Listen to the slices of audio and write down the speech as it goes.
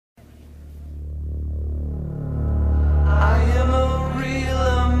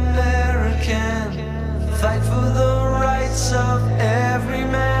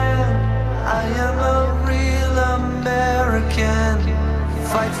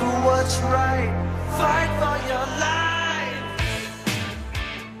for what's right. Fight for your life.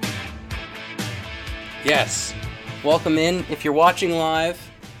 Yes. Welcome in. If you're watching live,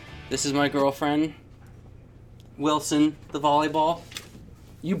 this is my girlfriend, Wilson, the volleyball.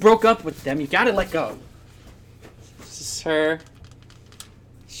 You broke up with them. You gotta let go. This is her.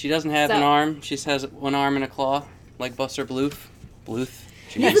 She doesn't have an arm. She just has one arm and a claw, like Buster Bluth.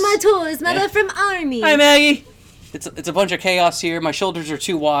 These are my toys, mother from Army. Hi, Maggie. It's a bunch of chaos here. My shoulders are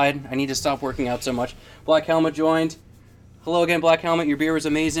too wide. I need to stop working out so much. Black Helmet joined. Hello again, Black Helmet. Your beer was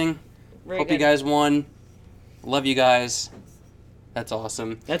amazing. Hope you guys won. Love you guys. That's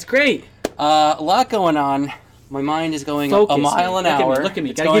awesome. That's great. A lot going on. My mind is going Focus, a mile an man. hour. Look at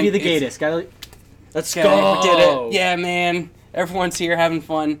me. It's Gotta going- give you the it's- gatus. Let's Okay, go. we did it. Yeah, man. Everyone's here having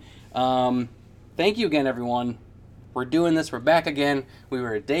fun. Thank you again, everyone. We're doing this. We're back again. We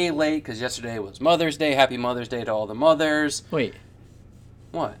were a day late because yesterday was Mother's Day. Happy Mother's Day to all the mothers. Wait,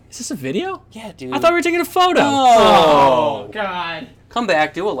 What? is this a video? Yeah, dude. I thought we were taking a photo. Oh. God. Come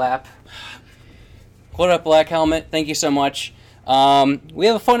back. Do a lap. What up, Black Helmet? Thank you so much. We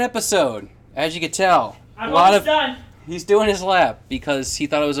have a fun episode, as you can tell. I'm almost done. He's doing his lap because he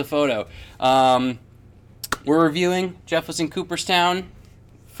thought it was a photo. We're reviewing. Jeff was in Cooperstown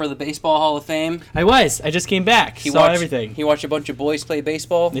for the Baseball Hall of Fame. I just came back. Saw everything. He watched a bunch of boys play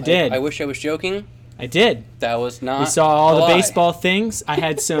baseball. I did. I wish I was joking. I did. That was not. We saw all a the lie. baseball things. I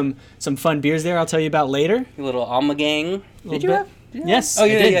had some fun beers there. I'll tell you about later. A little Almagang. Did you bit. have? Yes. Oh, I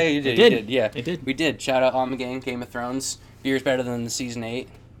yeah, did. yeah, you did. I did. You did. Yeah, I did. We did. Shout out Almagang, Game of Thrones. Beer's better than the season 8.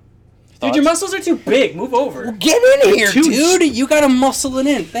 Dude, your muscles are too big. Move over. Get in here, Too- dude. You gotta muscle it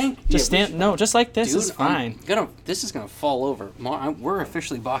in. Just stand. No, just like this is fine. This is gonna fall over. We're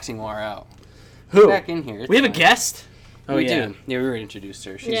officially boxing Mar out. Who? Back in here. It's We have a fine. guest. Oh we yeah. do. Yeah, we already introduced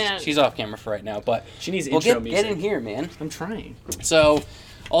her. Yeah. She's off camera for right now, but She needs well, intro get music. in here, man. I'm trying. So,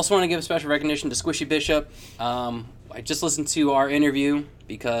 also want to give a special recognition to Squishy Bishop. I just listened to our interview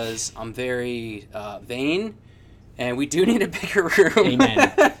because I'm very vain, and we do need a bigger room.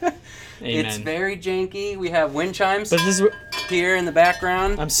 Amen. It's Amen. very janky. We have wind chimes But this is. here in the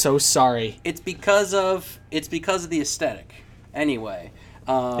background. I'm so sorry. It's because of the aesthetic. Anyway,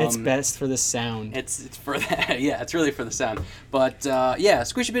 It's best for the sound. it's for that. Yeah, it's really for the sound. But yeah,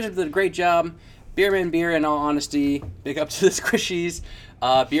 Squishy Bishop did a great job. Beerman Beer, in all honesty, big up to the Squishies.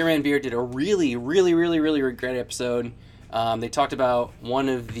 Beerman Beer did a really, really, really, really great episode. They talked about one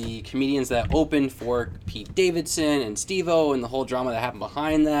of the comedians that opened for Pete Davidson and Steve-O and the whole drama that happened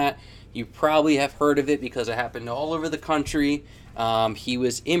behind that. You probably have heard of it because it happened all over the country. He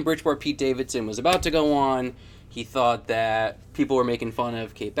was in Bridgeport. Pete Davidson was about to go on. He thought that people were making fun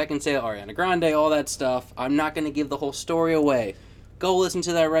of Kate Beckinsale, Ariana Grande, all that stuff. I'm not going to give the whole story away. Go listen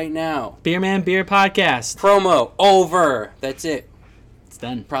to that right now. Beerman Beer Podcast. Promo over. That's it. It's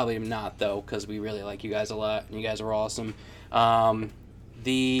done. Probably not, though, because we really like you guys a lot, and you guys are awesome.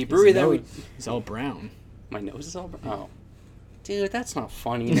 The brewery that we... It's all brown. My nose is all... Oh. Dude, that's not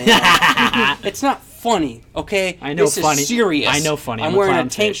funny, man. It's not funny, okay? I know this funny. Is serious. I know funny. I'm I'm a wearing a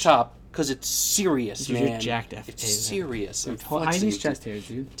tank clownfish. top because it's serious, You're man. jacked F. It's serious. I'm Hide flexing. these chest hairs,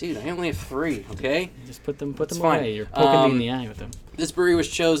 dude. Dude, I only have 3, okay? Just put them fine. away. You're poking me in the eye with them. This brewery was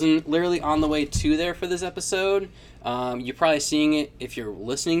chosen literally on the way to there for this episode. You're probably seeing it if you're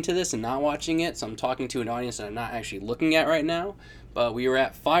listening to this and not watching it, so I'm talking to an audience that I'm not actually looking at right now. But we were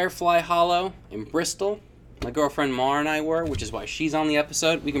at Firefly Hollow in Bristol. My girlfriend Mar and I were, which is why she's on the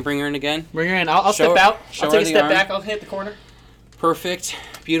episode. We can bring her in again. Bring her in. I'll Show step her- out. show I'll her take a the step arm. back. I'll hit the corner. Perfect.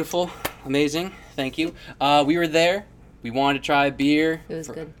 Beautiful. Amazing. Thank you. We were there. We wanted to try a beer. It was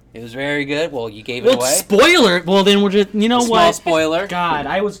good. It was very good. Well, you gave it Well, away. spoiler. Well, then we're just. You know Small what? spoiler. God,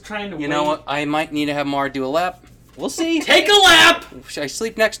 I was trying to. You know what? I might need to have Mar do a lap. We'll see. Take a lap. I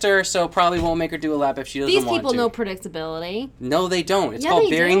sleep next to her, so probably won't make her do a lap if she doesn't These want people to. know predictability. No, they don't. It's Yeah, called they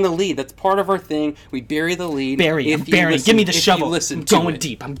burying do. the lead. That's part of our thing. We bury the lead. Bury. I'm If you burying. listen- Give me the if you shovel. listen I'm to going it.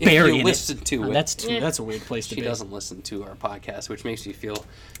 deep. I'm If burying you it. listen to it. That's a weird place to She be. doesn't listen to our podcast, which makes me feel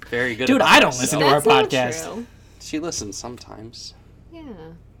very good. Dude, about I don't myself. listen to our That's not podcast. true. She listens sometimes. Yeah.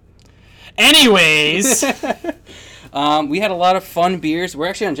 Anyways, We had a lot of fun beers. We're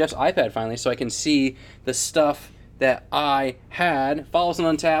actually on Jeff's iPad finally, so I can see the stuff that I had. Follow us on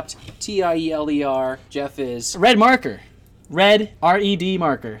Untapped. TIELER. Jeff is. red marker, red RED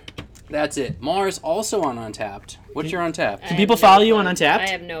marker. That's it. Mars also on Untapped. What's your Untapped? Can people follow you on Untapped? I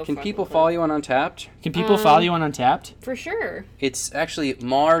have no. Can fucking people clue. follow you on Untapped? Can people follow you on Untapped? For sure. It's actually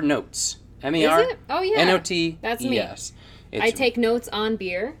Mar Notes. M-E-R. Is it? Oh, yeah. N-O-T. That's me. Yes. It's, I take notes on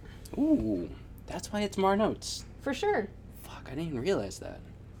beer. Ooh, that's why it's Mar Notes. For sure. Fuck, I didn't even realize that.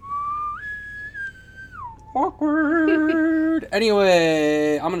 Awkward.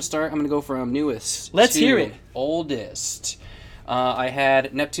 Anyway, I'm gonna start. I'm gonna go from newest. Let's to hear it. Oldest. I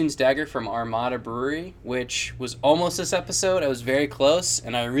had Neptune's Dagger from Armada Brewery, which was almost this episode. I was very close,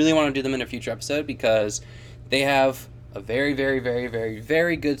 and I really want to do them in a future episode because they have a very, very, very, very,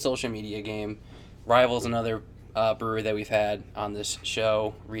 very good social media game. Rivals another brewery that we've had on this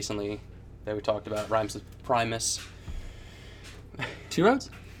show recently that we talked about. Rhymes with Primus. 2 roads?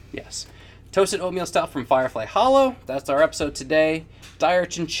 Yes. Toasted Oatmeal Stout from Firefly Hollow. That's our episode today. Dire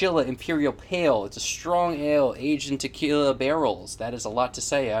Chinchilla Imperial Pale. It's a strong ale aged in tequila barrels. That is a lot to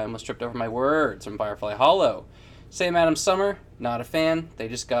say. I almost tripped over my words from Firefly Hollow. Sam Adams Summer. Not a fan. They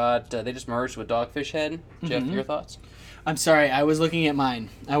just merged with Dogfish Head. Jeff, your thoughts? I'm sorry, I was looking at mine.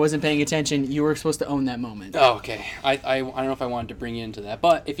 I wasn't paying attention. You were supposed to own that moment. Oh, okay. I don't know if I wanted to bring you into that.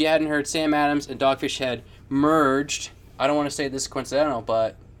 But if you hadn't heard, Sam Adams and Dogfish Head merged. I don't want to say this is coincidental,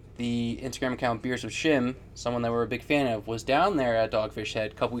 but the Instagram account Beers with Shim, someone that we're a big fan of, was down there at Dogfish Head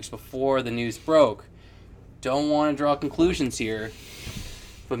a couple weeks before the news broke. Don't want to draw conclusions here,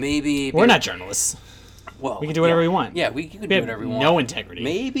 but maybe... We're not journalists. Well, We can do whatever we want. Yeah, we can do We have whatever we want. no integrity.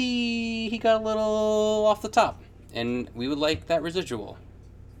 Maybe he got a little off the top, and we would like that residual.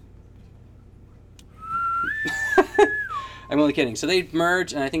 I'm only kidding. So they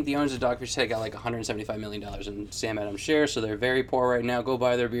merged, and I think the owners of Dogfish Head got like $175 million in Sam Adams shares, so they're very poor right now. Go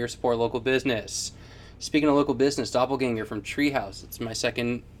buy their beer, support local business. Speaking of local business, Doppelganger from Treehouse. It's my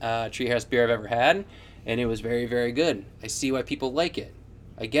second Treehouse beer I've ever had, and it was very, very good. I see why people like it.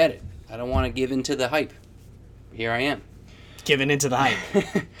 I get it. I don't want to give in to the hype. Here I am. Giving into the hype.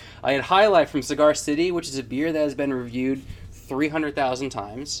 I had Highlight from Cigar City, which is a beer that has been reviewed 300,000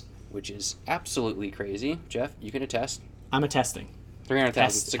 times, which is absolutely crazy. Jeff, you can attest. I'm attesting.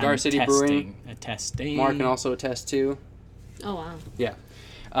 300,000. Cigar City Brewing. Attesting. Mark can also attest too. Oh, wow.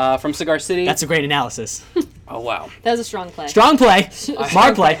 Yeah. From Cigar City. That's a great analysis. Oh, wow. That was a strong play. Strong play.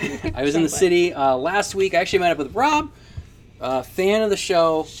 Mark play. I was in the city last week. I actually met up with Rob, fan of the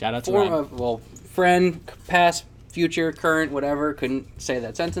show. Shout out to Rob. Friend, past, future, current, whatever. Couldn't say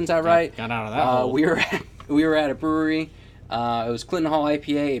that sentence outright. Got out of that hole. We were at a brewery. It was Clinton Hall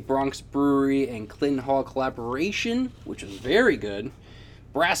IPA, a Bronx brewery and Clinton Hall collaboration, which was very good.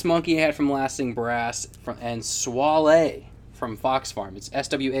 Brass Monkey I had from Lasting Brass, and Swale from Fox Farm. It's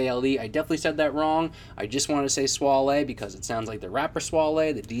S-W-A-L-E. I definitely said that wrong. I just want to say Swale because it sounds like the rapper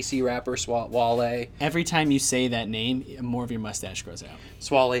Swale, the DC rapper Swale. Every time you say that name, more of your mustache grows out.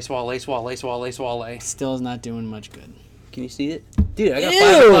 Swale, Swale, Swale, Swale, Swale. Still is not doing much good. Can you see it? Dude, I got Ew,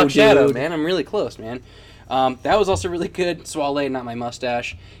 5 o'clock shadow, dude. man. I'm really close, man. That was also really good. Swale, not my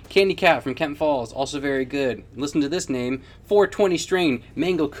mustache. Candy Cat from Kent Falls, also very good. Listen to this name. 420 strain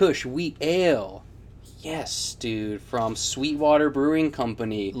Mango Kush Wheat Ale. Yes, dude. From Sweetwater Brewing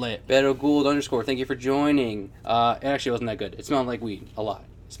Company. Lit. Beto Gould _ thank you for joining. It actually wasn't that good. It smelled like weed a lot.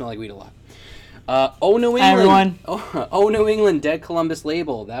 Oh New England. Hi, everyone. Oh New England Dead Columbus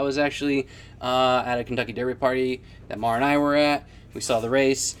label. That was actually at a Kentucky Derby party that Mar and I were at. We saw the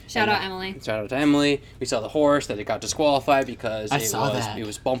race. Shout out, Emily. Shout out to Emily. We saw the horse that it got disqualified because it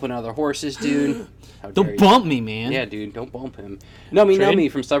was bumping other horses, dude. How dare Don't you. bump me, man. Yeah, dude, don't bump him. Nummy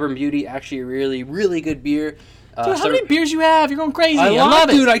from Stubborn Beauty, actually a really, really good beer. Dude, how many beers you have? You're going crazy. I love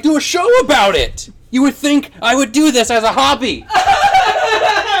it. Dude, I do a show about it. You would think I would do this as a hobby.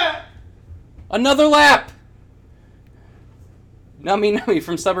 Another lap. Nummy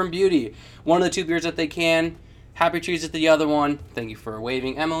from Stubborn Beauty. One of the 2 beers that they can. Happy Trees is the other one. Thank you for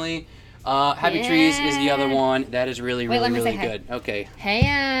waving, Emily. Happy Trees is the other one. That is really, Wait, really, let me really say hi. good. Okay, Hey,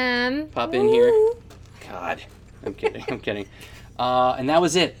 Em. pop in here. God, I'm kidding. And that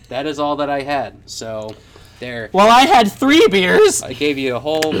was it. That is all that I had. So, there. Well, I had 3 beers. I gave you a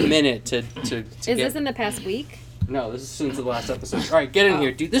whole minute to Is this in the past week? No, this is since the last episode. All right, get in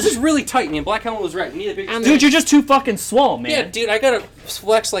here, dude. This is really tight, man. Black Helmet was right. We need a big stick. Dude, you're just too fucking swole, man. Yeah, dude, I gotta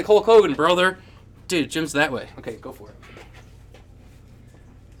flex like Hulk Hogan, brother. Dude, Jim's that way. Okay, go for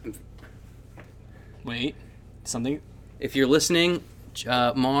it. Wait. Something. If you're listening,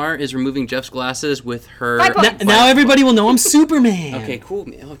 Mar is removing Jeff's glasses with her... 5 points. Now everybody will know I'm Superman. Okay, cool,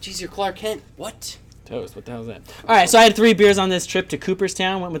 man. Oh, jeez, you're Clark Kent. What? Toast, what the hell is that? All right, so I had 3 beers on this trip to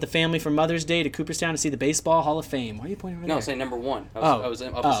Cooperstown. Went with the family for Mother's Day to Cooperstown to see the Baseball Hall of Fame. Why are you pointing over there? No, say number 1. I was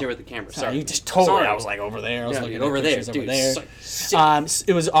up here with the camera. Sorry, Sorry. you just told me Sorry. I was like over there. I was Yeah, looking dude, at over there, pictures dude. over there. Sick.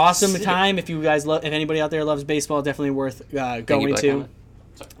 It was awesome Sick. time. If you guys if anybody out there loves baseball, definitely worth Thank you, going Black to. Helmet.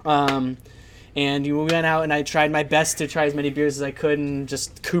 Sorry. And we went out, and I tried my best to try as many beers as I could in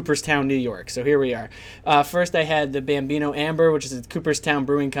just Cooperstown, New York. So here we are. First, I had the Bambino Amber, which is a Cooperstown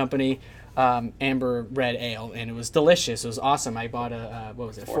Brewing Company. amber red ale, and it was delicious. It was awesome. I bought a what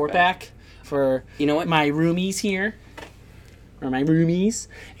was it, 4-pack for You know what? my roomies here, or my roomies,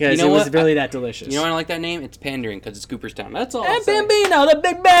 because You know it was what? really that delicious. You know why I like that name? It's pandering because it's Cooperstown. That's all. And I'll say. Bambino, the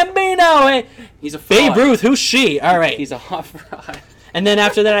big Bambino. Hey. He's a Babe fraud. Ruth, who's she? All right. He's a hot fraud. And then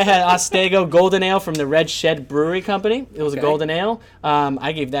after that, I had Ostego Golden Ale from the Red Shed Brewery Company. It was a Okay. golden ale.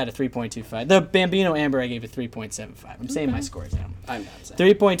 I gave that a 3.25. The Bambino Amber, I gave a 3.75. I'm saying my scores now. I'm not saying.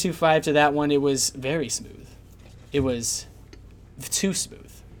 3.25 to that one. It was very smooth. It was too smooth.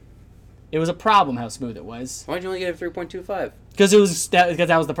 It was a problem how smooth it was. Why'd you only get a 3.25? Because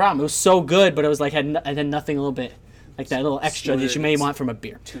that was the problem. It was so good, but it was like had nothing a little bit like that little extra that you may want from a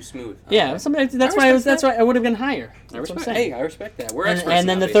beer. Too smooth. Yeah, Okay. that's why I would have been higher. I That's what I'm respect. saying. Hey, I respect that. We're And, experts. and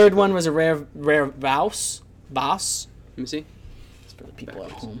then now, the third basically. one was a rare Voss. Let me see. For the people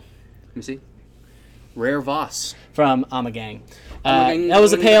at home. Let me see. Rare Voss. From Amagang. Amagang. That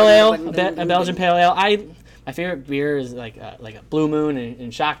was a pale ale, a Belgian pale ale. My favorite beer is like a Blue Moon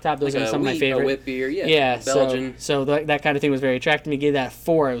and Shock Top. Those Like are a some of my wheat, favorite. A whip beer. Yeah. Yeah, Belgian. So that kind of thing was very attractive to me. Gave that a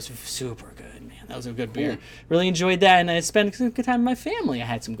 4. It was super good, man. That was a good beer. Really enjoyed that, and I spent a good time with my family. I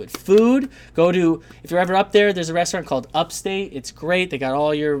had some good food. If you're ever up there, there's a restaurant called Upstate. It's great. They got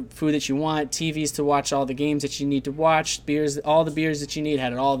all your food that you want, TVs to watch all the games that you need to watch, beers, all the beers that you need.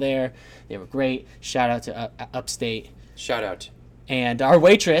 Had it all there. They were great. Shout out to Upstate. Shout out. And our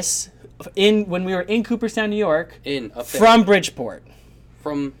waitress, when we were in Cooperstown, New York, Up there. from Bridgeport.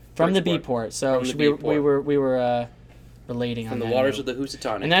 From The Bridgeport. B-port. So From the we B-port. were relating From on the that waters note. of the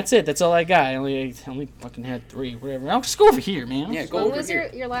Housatonic. And that's it. That's all I got. I only fucking had 3. Whatever. I'll just go over here, man. Yeah, go When over was here.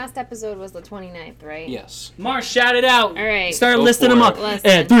 your last episode was the 29th, right? Yes. Mars, shout it out. All right. Start Go listing for them it. up. Listen.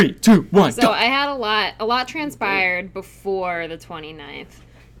 And 3, 2, 1, So go. I had a lot transpired before the 29th,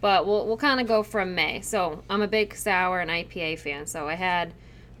 but we'll kind of go from May. So I'm a big sour and IPA fan. So I had,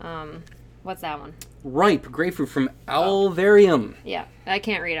 what's that one? Ripe grapefruit from Alvarium. Yeah, I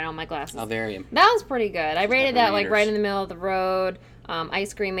can't read. I don't have my glasses. Alvarium. That was pretty good. I rated that like readers. right in the middle of the road.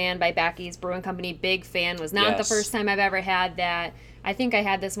 Ice Cream Man by Backy's Brewing Company. Big fan. Was not the Yes. first time I've ever had that. I think I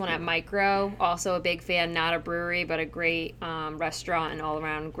had this one at Micro. Also a big fan. Not a brewery, but a great restaurant and all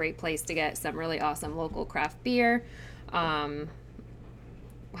around great place to get some really awesome local craft beer.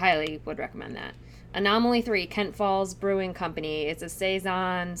 Highly would recommend that. Anomaly 3, Kent Falls Brewing Company. It's a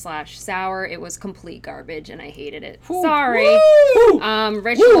Saison/sour. It was complete garbage, and I hated it. Sorry.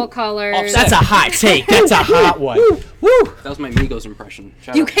 Ritual Colors. That's a hot take. That's a hot one. Woo. That was my Migos impression.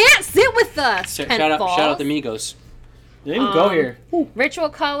 Shout You out. can't sit with us, Kent Shout Falls. out the Migos. Didn't even go here. Ritual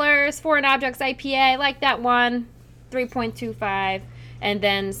Colors, Foreign Objects IPA. I like that one. 3.25. And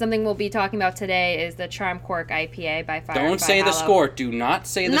then something we'll be talking about today is the Charm Cork IPA by Fire. Don't say the score. Do not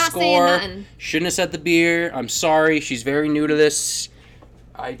say the Not saying score. nothing. Shouldn't have said the beer. I'm sorry. She's very new to this.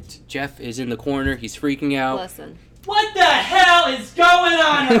 Jeff is in the corner. He's freaking out. Listen. What the hell is going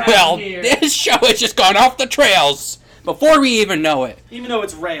on around Well, here? this show has just gone off the trails before we even know it. Even though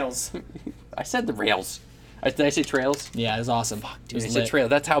it's rails. I said the rails. Did I say trails? Yeah, it was awesome. Dude, I said trail.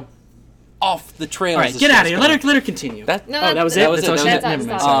 That's how off the trails. All right, this get out show's of here. going. Let her continue. That was it? That was it. That's all she That had? was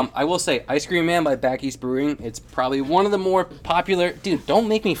Never it. mind. Sorry. I will say, Ice Cream Man by Backy's Brewing. It's probably one of the more popular. Dude, don't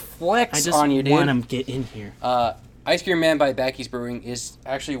make me flex I just on you, dude. want to get in here. Ice Cream Man by Backy's Brewing is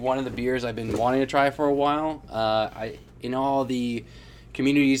actually one of the beers I've been wanting to try for a while. In all the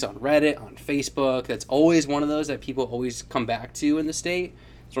communities on Reddit, on Facebook, that's always one of those that people always come back to in the state.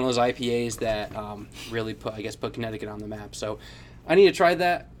 It's one of those IPAs that really put Connecticut on the map. So I need to try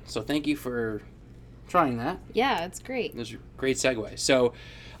that. So thank you for trying that. Yeah, it's great. It was a great segue. So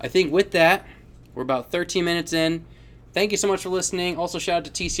I think with that, we're about 13 minutes in. Thank you so much for listening. Also, shout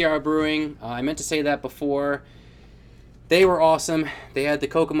out to TCR Brewing. I meant to say that before. They were awesome. They had the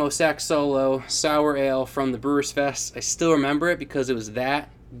Kokomo Sack Solo Sour Ale from the Brewers Fest. I still remember it because it was that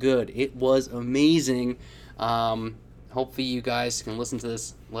good. It was amazing. Hopefully you guys can listen to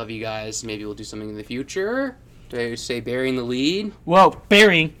this. Love you guys. Maybe we'll do something in the future. Do I say burying the lead? Whoa,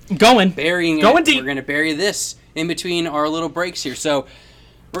 burying. Going. Burying it. Going deep. We're going to bury this in between our little breaks here. So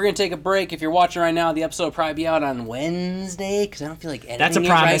we're going to take a break. If you're watching right now, the episode will probably be out on Wednesday because I don't feel like editing That's a it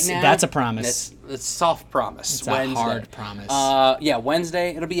promise. right now. That's a promise. It's soft promise. It's Wednesday. a hard promise. Yeah,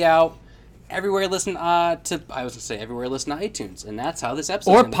 Wednesday. It'll be out. Everywhere listen everywhere listen to iTunes, and that's how this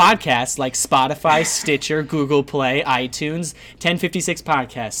episode. Or podcasts like Spotify, Stitcher, Google Play, iTunes, 1056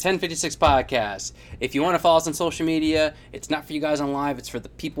 Podcast. 1056 Podcast. If you want to follow us on social media, it's not for you guys on live. It's for the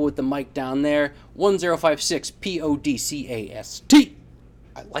people with the mic down there. 1056 PODCAST.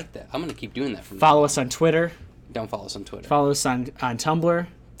 I like that. I'm gonna keep doing that from now Follow on. us on Twitter. Don't follow us on Twitter. Follow us on Tumblr.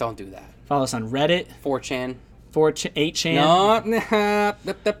 Don't do that. Follow us on Reddit. 4chan. 8 chan. No,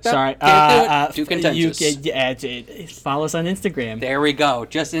 Sorry. Can't do it. Too contentious. Follow us on Instagram. There we go.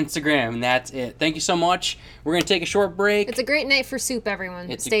 Just Instagram, and that's it. Thank you so much. We're going to take a short break. It's a great night for soup,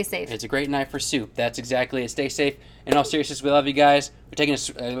 everyone. Stay safe. It's a great night for soup. That's exactly it. Stay safe. In all seriousness, we love you guys. We're taking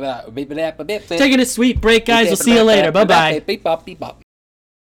a sweet break, guys. We'll see you later. Bye-bye. Beep bop, beep bop.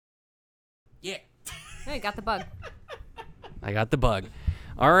 Yeah. Hey, got the bug. I got the bug.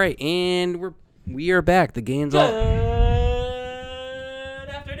 All right, and we are back. The game's all. Good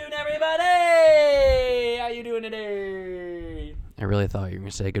afternoon, everybody. How you doing today? I really thought you were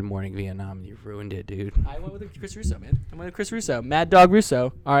gonna say good morning, Vietnam, and you ruined it, dude. I went with Chris Russo, man. I went with Chris Russo. Mad Dog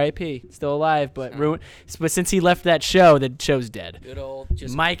Russo, R.I.P. Still alive, but ruined. But since he left that show, the show's dead. Good old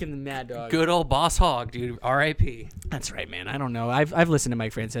Mike and the Mad Dog. Good old Boss Hog, dude. R.I.P. That's right, man. I don't know. I've listened to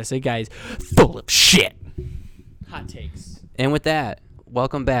Mike Francesa. Guy's full of shit. Hot takes. And with that,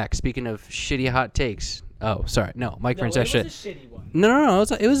 welcome back. Speaking of shitty hot takes. Oh, sorry. No, Mike Francesa. It was a shitty one. No.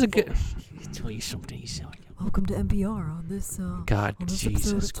 It was a good. I'll tell you something. Welcome to NPR on this God, on this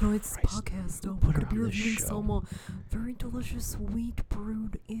Jesus episode of tonight's Christ. podcast. Put We're her going to be on this reviewing show. some very delicious sweet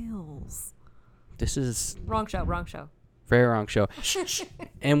brewed ales. This is Wrong show. very wrong show.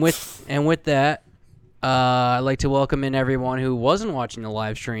 and with that, I'd like to welcome in everyone who wasn't watching the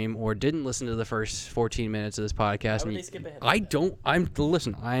live stream or didn't listen to the first 14 minutes of this podcast. Why would they skip ahead?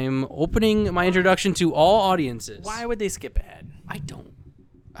 Listen. I'm opening my introduction to all audiences. Why would they skip ahead? I don't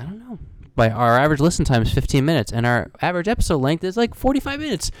know. But our average listen time is 15 minutes, and our average episode length is like 45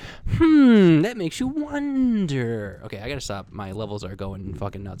 minutes. That makes you wonder. Okay, I gotta stop. My levels are going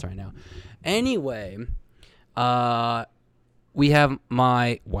fucking nuts right now. Anyway, we have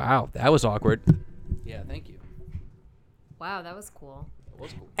my... Wow, that was awkward. Yeah, thank you. Wow, that was cool.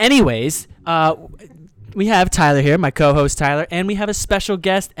 Anyways, we have Tyler here, my co-host Tyler, and we have a special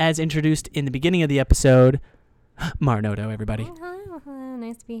guest as introduced in the beginning of the episode, Marnoto, everybody.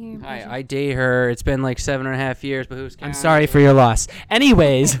 Nice to be here. Hi, I date her. It's been like 7.5 years, but who's counting? I'm sorry for your loss.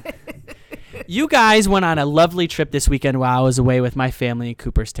 Anyways, you guys went on a lovely trip this weekend while I was away with my family in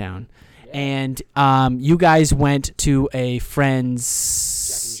Cooperstown. Yeah. And you guys went to a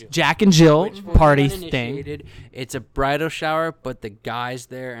friend's Jack and Jill party thing. It's a bridal shower, but the guy's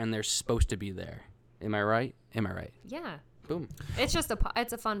there and they're supposed to be there. Am I right? Yeah. Boom. It's just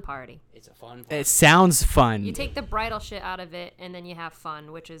it's a fun party. It's a fun party. It sounds fun. You take the bridal shit out of it, and then you have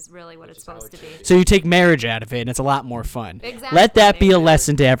fun, which is really what it's supposed to be. So you take marriage out of it, and it's a lot more fun. Exactly. Let that be a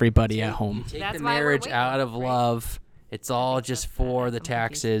lesson to everybody at home. Take That's the why we're marriage waiting, out of right? love. It's all just for the I'm confused.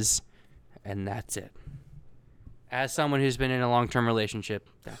 taxes, and that's it. As someone who's been in a long-term relationship,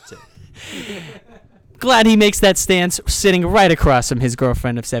 that's it. Glad he makes that stance sitting right across from his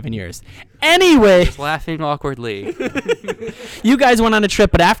girlfriend of 7 years. Anyway, Laughing awkwardly. you guys went on a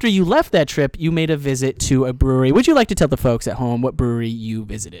trip, but after you left that trip, you made a visit to a brewery. Would you like to tell the folks at home what brewery you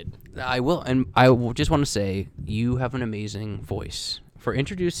visited? I will, and I will just want to say you have an amazing voice for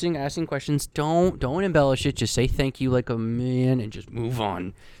introducing, asking questions. Don't embellish it. Just say thank you like a man and just move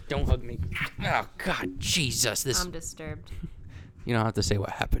on. Don't hug me. Oh God, Jesus! I'm disturbed. You don't have to say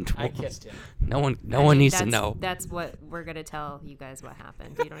what happened. I kissed him. No one needs to know. That's what we're gonna tell you guys what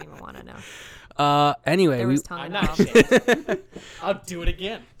happened. You don't even want to know. Anyway, There we. was tongue involved. I'll do it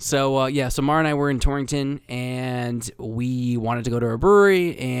again. So so Mara and I were in Torrington, and we wanted to go to a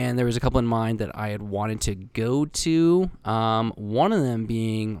brewery, and there was a couple in mind that I had wanted to go to. One of them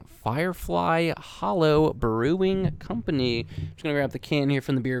being Firefly Hollow Brewing Company. I'm just gonna grab the can here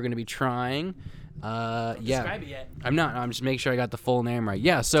from the beer we're gonna be trying. Describe it yet. I'm not. I'm just making sure I got the full name right.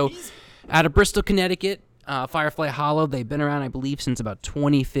 Yeah. So, out of Bristol, Connecticut, Firefly Hollow. They've been around, I believe, since about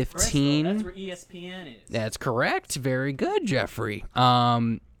 2015. That's where ESPN is. That's correct. Very good, Jeffrey.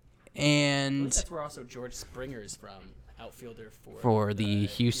 And That's where also George Springer is from, outfielder for the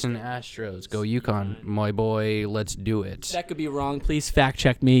Houston Astros. Go UConn, my boy. Let's do it. That could be wrong. Please fact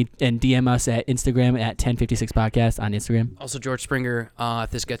check me and DM us at Instagram at 1056podcast on Instagram. Also, George Springer,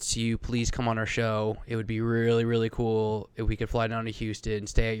 if this gets to you, please come on our show. It would be really, really cool if we could fly down to Houston,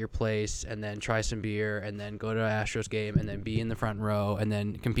 stay at your place, and then try some beer, and then go to an Astros game, and then be in the front row, and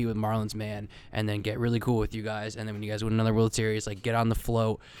then compete with Marlins Man, and then get really cool with you guys. And then when you guys win another World Series, like get on the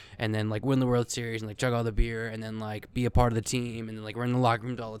float, and then like win the World Series, and like chug all the beer, and then like be a part of the team, and then like we're in the locker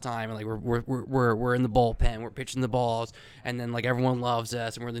rooms all the time, and like we're in the bullpen, we're pitching the balls, and then like everyone loves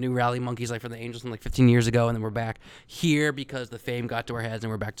us, and we're the new rally monkeys like for the Angels from like 15 years ago, and then we're back here because the fame got to our heads,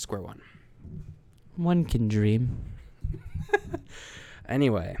 and we're back to square one. One can dream.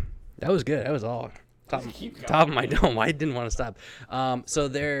 Anyway, that was good. That was all top of my dome. I didn't want to stop. So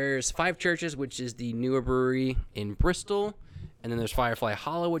there's Five Churches, which is the newer brewery in Bristol. And then there's Firefly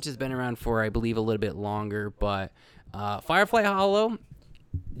Hollow, which has been around for, I believe, a little bit longer. But Firefly Hollow,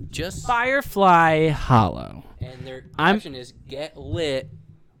 just Firefly Hollow. and their caption is "Get lit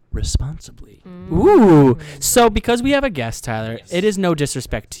responsibly." Ooh. So because we have a guest, Tyler, it is no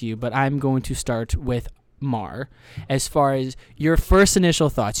disrespect to you, but I'm going to start with Mar. As far as your first initial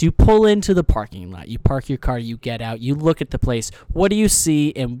thoughts, you pull into the parking lot, you park your car, you get out, you look at the place. What do you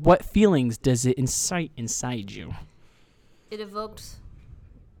see, and what feelings does it incite inside you? It evoked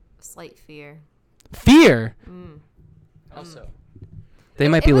a slight fear. Fear. Also, they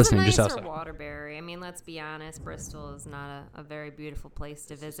might be listening. Just It was a also, nicer Waterbury. I mean, let's be honest. Bristol is not a very beautiful place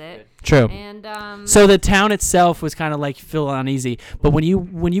to visit. True. And So the town itself was kind of like feel uneasy. But when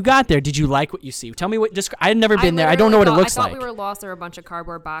you got there, did you like what you see? Tell me what. I had never been there. I don't know what it looks I like. thought we were lost. There were a bunch of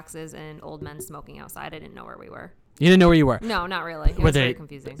cardboard boxes and old men smoking outside. I didn't know where we were. You didn't know where you were. No, not really. It Were was they- very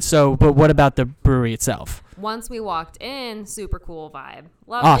confusing. So, but what about the brewery itself? Once we walked in, super cool vibe.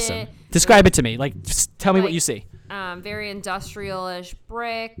 Loved Awesome. it. Describe it to me. Like, just tell me what Like, you see. Very industrial-ish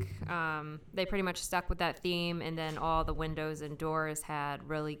brick. They pretty much stuck with that theme, and then all the windows and doors had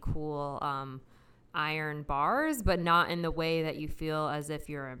really cool iron bars, but not in the way that you feel as if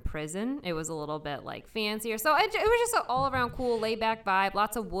you're in prison. It was a little bit like fancier. So it was just an all-around cool, laid-back vibe.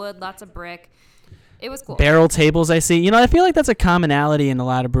 Lots of wood, lots of brick. It was cool. Barrel tables, I see. You know, I feel like that's a commonality in a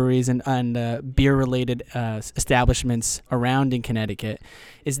lot of breweries and beer-related establishments around in Connecticut,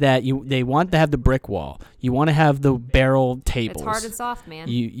 is that they want to have the brick wall. You want to have the barrel tables. It's hard and soft, man.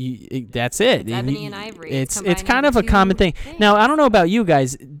 That's it. It's ebony and ivory. It's combining kind of a two common thing. things. Now, I don't know about you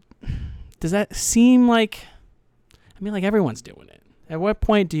guys. Does that seem like? I mean, like everyone's doing it. At what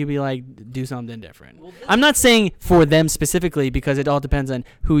point do you be like, do something different? I'm not saying for them specifically, because it all depends on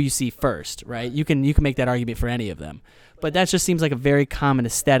who you see first, right? You can make that argument for any of them, but that just seems like a very common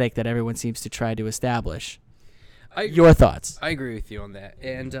aesthetic that everyone seems to try to establish. Your thoughts? I agree with you on that,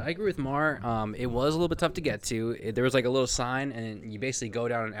 and I agree with Mar. It was a little bit tough to get to. There was like a little sign, and you basically go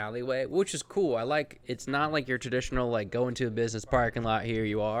down an alleyway, which is cool. I like. It's not like your traditional like go into a business parking lot. Here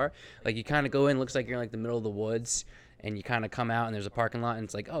you are. Like you kind of go in, looks like you're in like the middle of the woods, and you kind of come out, and there's a parking lot, and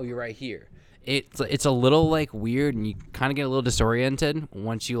it's like, oh, you're right here. It's a little like weird, and you kind of get a little disoriented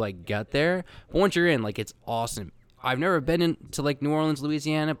once you like get there. But once you're in, like it's awesome. I've never been into like New Orleans,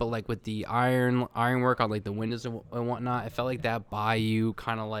 Louisiana, but like with the ironwork on like the windows and whatnot, I felt like that bayou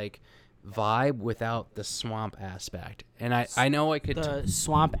kind of like vibe without the swamp aspect. And I know I could The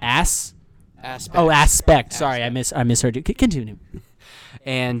swamp aspect. aspect. Oh, aspect. Sorry, I misheard you. Continue.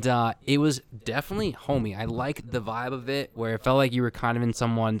 And it was definitely homey. I like the vibe of it, where it felt like you were kind of in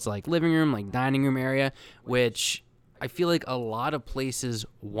someone's like living room, like dining room area, which I feel like a lot of places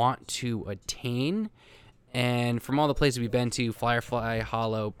want to attain. And from all the places we've been to, Firefly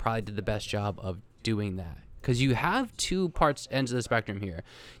Hollow probably did the best job of doing that. Because you have two ends of the spectrum here.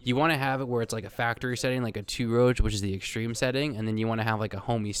 You want to have it where it's like a factory setting, like a Two Roads, which is the extreme setting, and then you want to have like a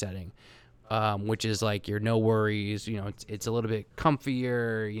homey setting, which is like your no worries. You know, it's a little bit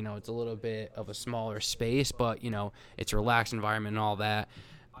comfier. You know, it's a little bit of a smaller space, but you know, it's a relaxed environment and all that.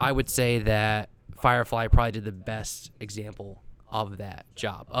 I would say that Firefly probably did the best example of that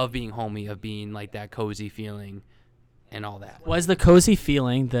job, of being homey, of being like that cozy feeling and all that. Was the cozy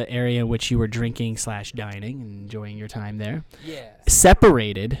feeling the area in which you were drinking / dining and enjoying your time there Yeah.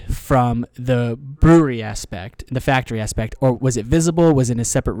 separated from the brewery aspect, the factory aspect, or was it visible? Was it in a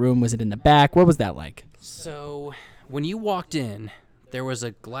separate room? Was it in the back? What was that like? So when you walked in, there was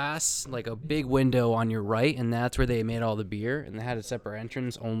a glass, like a big window on your right, and that's where they made all the beer, and they had a separate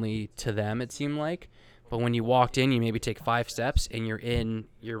entrance only to them, it seemed like. But when you walked in, you maybe take 5 steps, and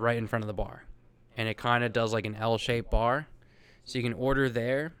you're right in front of the bar. And it kind of does like an L-shaped bar. So you can order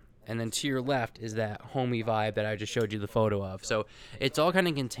there, and then to your left is that homey vibe that I just showed you the photo of. So it's all kind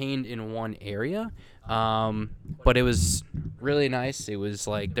of contained in one area. But it was really nice. It was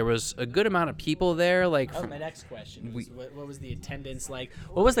like there was a good amount of people there. Like My next question was, what was the attendance like?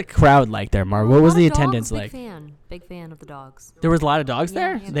 What was the crowd like there, Mar? What was the attendance like? Big fan of the dogs. There was a lot of dogs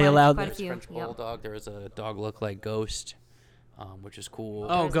there? Yeah, They quite allowed... a few. French Yep. bulldog. There was a dog looked like Ghost, which is cool.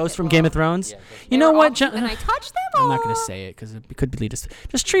 Oh, There's Ghost a from pit Game of bull. Thrones? Yeah, You They know were what, all- John? And I touched them I'm all. not going to say it because it could lead us...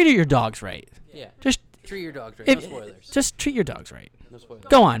 Just treat your dogs right. yeah. Just... Treat your dog right. If, No spoilers. just treat your dogs right. No spoilers.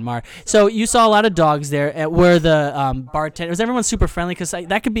 Go on, Mar. So you saw a lot of dogs there. Were the bartender? Was everyone super friendly? Because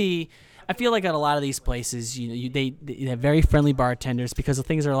that could be. I feel like at a lot of these places, they have very friendly bartenders because the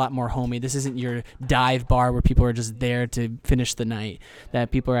things are a lot more homey. This isn't your dive bar where people are just there to finish the night.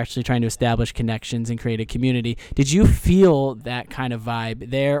 That people are actually trying to establish connections and create a community. Did you feel that kind of vibe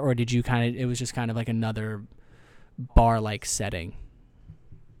there, or did you it was just kind of like another bar-like setting?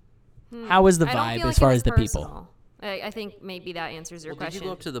 How was the I don't vibe feel as like far it as the was people? personal. I think maybe that answers your Well, did question. you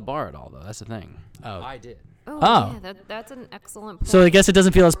go up to the bar at all, though? That's the thing. Oh. I did. Oh, Oh. yeah, that's an excellent point. So I guess it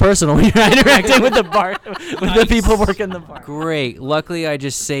doesn't feel as personal when you're interacting with the bar, with the people working the bar. Great. Luckily, I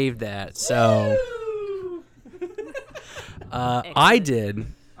just saved that. So I did.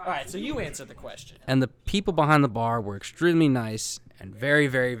 All right, so you answered the question. And the people behind the bar were extremely nice and very,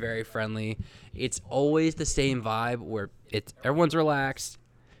 very, very friendly. It's always the same vibe where everyone's relaxed.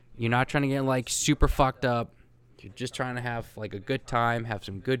 You're not trying to get like super fucked up. You're just trying to have like a good time, have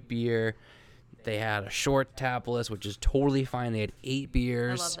some good beer. They had a short tap list, which is totally fine. They had 8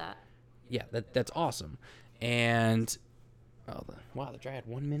 beers. I love that. Yeah, that's awesome. And wow, the dry had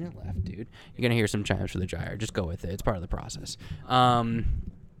 1 minute left, dude. You're gonna hear some chimes for the dryer. Just go with it. It's part of the process.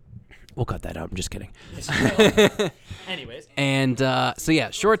 We'll cut that out. I'm just kidding. Anyways. And so yeah,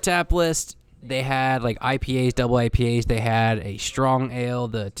 short tap list. They had like IPAs, double IPAs. They had a strong ale,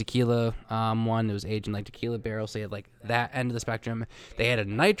 the tequila one. It was aged in like tequila barrels. So they had like that end of the spectrum. They had a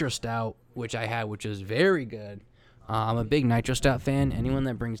nitro stout, which I had, which was very good. I'm a big nitro stout fan. Anyone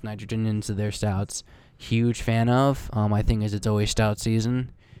that brings nitrogen into their stouts, huge fan of. I think it's always stout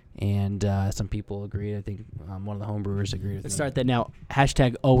season. And some people agreed. I think one of the homebrewers agreed with Let's me. start that now.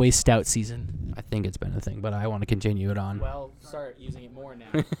 # always stout season. I think it's been a thing, but I want to continue it on. Well, start using it more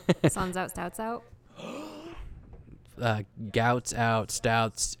now. Sun's out, stouts out. Gouts out,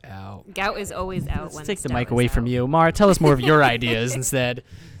 stouts out. Gout is always out when Let's take the stout mic is away from out. you. Mara, tell us more of your ideas instead.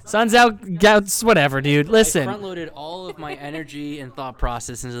 Sun's out, gouts, whatever, dude. I Listen, front-loaded all of my energy and thought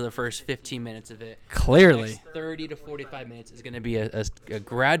process into the first 15 minutes of it. clearly. Next 30 to 45 minutes is going to be a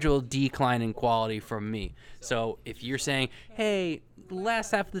gradual decline in quality from me. So if you're saying, hey, the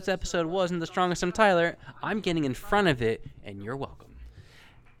last half of this episode wasn't the strongest from Tyler, I'm getting in front of it, and you're welcome.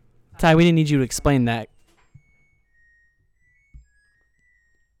 Ty, we didn't need you to explain that.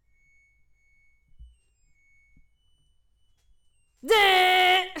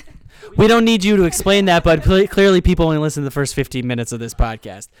 We don't need you to explain that, but clearly people only listen to the first 15 minutes of this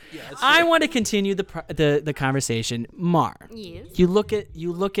podcast. I want to continue the conversation. Mar, Yes. you look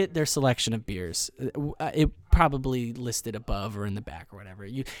at their selection of beers. It probably listed above or in the back or whatever.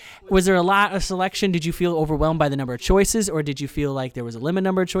 Was there a lot of selection? Did you feel overwhelmed by the number of choices, or did you feel like there was a limited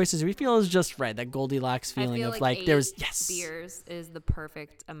number of choices? Or you feel it was just right, that Goldilocks I feeling feel of like like there was 8 beers is the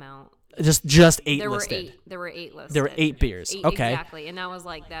perfect amount. just 8 There listed. were 8 listed. There were 8 beers. 8 Okay. Exactly, and I was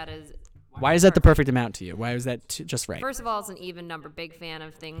like, that is. Why is that the perfect amount to you? Why was that just right? First of all, it's an even number. Big fan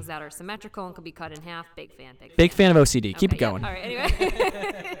of things that are symmetrical and could be cut in half. Big fan. Big fan of OCD. Keep it Okay, going. Yep. All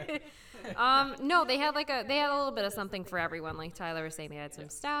right. Anyway. No, they had a little bit of something for everyone. Like Tyler was saying, they had some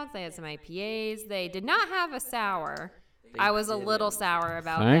stouts, they had some IPAs. They did not have a sour. I was a little sour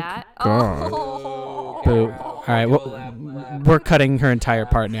about Thank that. God. Oh. Boo. All right, we're cutting her entire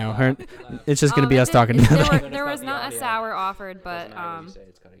part now. It's just going to be us talking together. There was not a sour offered, but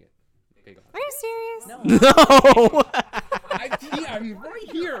are you serious? No. I'm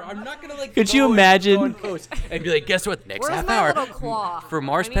right here. I'm not going to like. Could you imagine? And be like, guess what? Next Where's half my hour. little claw? For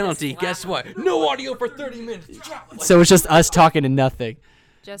Mars I need to penalty, slap guess him. what? No audio for 30 minutes. So it's just us talking and nothing.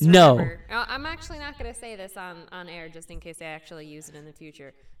 Just No. remember, I'm actually not going to say this on air just in case I actually use it in the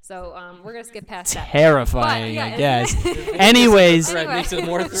future. So we're going to skip past that. Terrifying, But, I yeah, guess. Anyways, Anyway. Makes it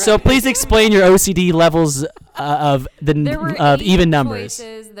more so please explain your OCD levels of There were of 8 even numbers.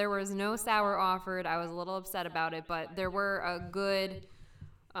 choices. There was no sour offered. I was a little upset about it, but there were a good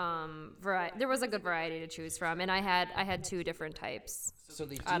variety. There was a good variety to choose from, and I had 2 different types So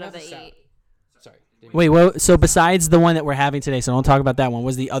they do out of have the a sa- 8. Sorry. Wait, well, so besides the one that we're having today, so don't talk about that one. What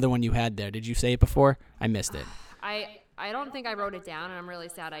was the other one you had there? Did you say it before? I missed it. I don't think I wrote it down, and I'm really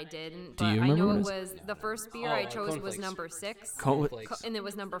sad I didn't. Do But you I remember know what it it was the first beer I chose was Cornflakes. number 6, Cornflakes. and it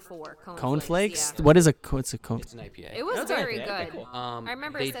was number 4. Cornflakes? Yeah. What is what's a cone? It's an IPA. It was very good. Um, I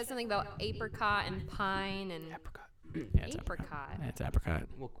remember they- it said something about apricot and pine and Yeah, it's apricot. It's apricot.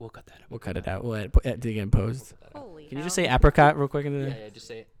 We'll cut that up. We'll cut it out. We'll dig in post. Holy Can you hell. just say apricot real quick? Into Yeah, just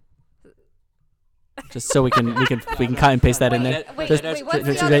say it. just so we can cut and paste that in there. Wait, Just- wait, what's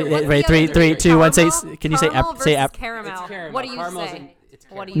just- the other? wait, What's wait, the three, other? three, two, one, say- Caramel? can you say Caramel say versus ap- caramel? It's caramel. What do you Caramel's say? in- it's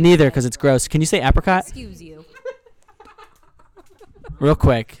What do caramel. you Neither, say? because it's gross. Can you say apricot Excuse you. real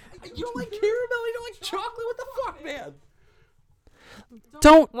quick? You don't like caramel? You don't like chocolate? What the fuck, man?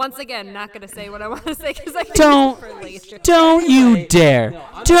 Don't Once again, not gonna say what I want to say because I Don't- for later. don't you dare!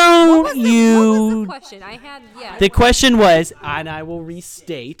 What Don't was the you! question? I had The question was, and I will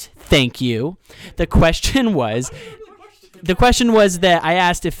restate. Thank you. The question was that I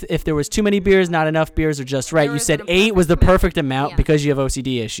asked if there was too many beers, not enough beers, or just right. There You was said an 8 was the perfect perfect amount Yeah. because you have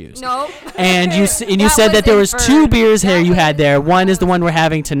OCD issues. No. And you said that was there was 2 inferred. beers here That you was- had there. One is the one we're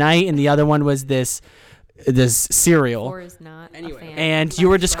having tonight, and the other one was this this cereal. Four is not Anyway. a fan. And you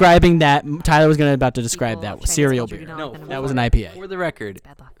were describing that. Tyler was about to describe People that Chinese cereal culture beer. do not No, like them That at was all. an IPA. For the record,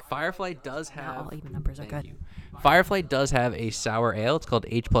 Bad luck. Firefly does Not have. all even numbers are Thank good. you. Firefly does have a sour ale. It's called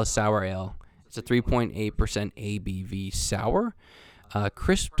H Plus Sour Ale. It's a 3.8% ABV sour,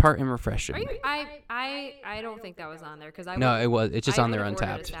 crisp, tart, and refreshing. Are you, I don't think that was on there because I No, would- it was. It's just I on there would've ordered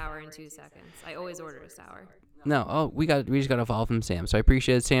untapped. A sour in 2 seconds. I always order a sour. No, we just got a follow from Sam. So I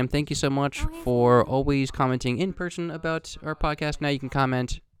appreciate it, Sam. Thank you so much for always commenting in person about our podcast. Now you can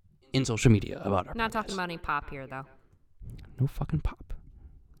comment in social media about our Not podcast. talking about any pop here though. No fucking pop.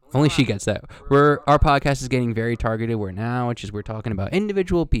 Only she gets that. Our podcast is getting very targeted. We're talking about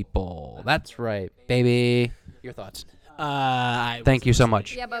individual people. That's right, baby. Your thoughts? Thank you so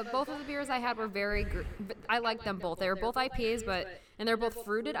much. Yeah, but both of the beers I had were I liked them both. They were both IPAs, and they're both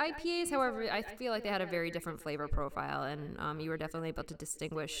fruited IPAs. However, I feel like they had a very different flavor profile, and you were definitely able to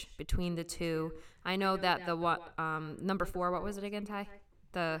distinguish between the two. I know that number 4, what was it again, Ty?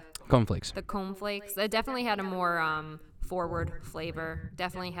 The Cornflakes. Comb Flakes. It definitely had a more forward flavor.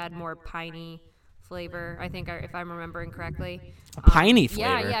 Definitely had more piney flavor. I think if I'm remembering correctly. A piney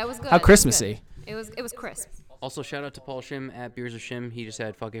flavor. Yeah, it was good. How It was Christmassy. good. It was crisp. Also, shout out to Paul Shim at Beers of Shim. He just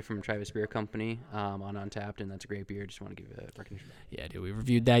had Fuck It from Travis Beer Company on Untapped, and that's a great beer. Just want to give it a recognition. Yeah, dude, we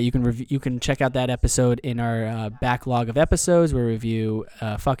reviewed that. You can check out that episode in our backlog of episodes where we review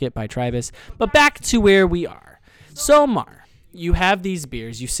Fuck It by Tribus. But back to where we are. So, Mar, you have these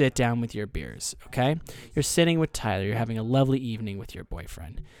beers. You sit down with your beers, okay? You're sitting with Tyler. You're having a lovely evening with your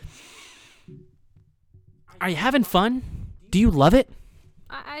boyfriend. Are you having fun? Do you love it?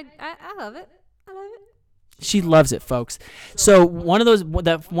 I love it. I love it. She loves it, folks. So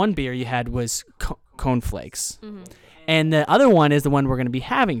that one beer you had was Cone Flakes. Mm-hmm. And the other one is the one we're going to be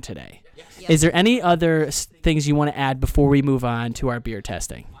having today. Is there any other things you want to add before we move on to our beer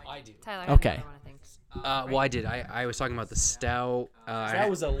testing? I do. Tyler, Okay. Well, I did. I was talking about the stout. That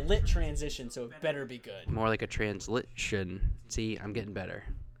was a lit transition, so it better be good. more like a translation. See, I'm getting better.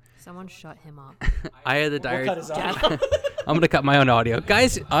 Someone shut him up. I had the diary. audio. I'm gonna cut my own audio,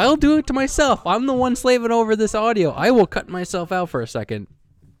 guys. I'll do it to myself. I'm the one slaving over this audio. I will cut myself out for a second.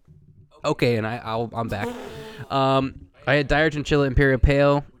 Okay, and I'm back. I had Dire Chinchilla Imperial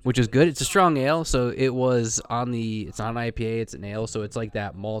Pale, which is good. It's a strong ale, so it was it's not an IPA, it's an ale, so it's like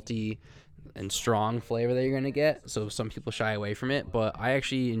that malty and strong flavor that you're gonna get. So some people shy away from it, but I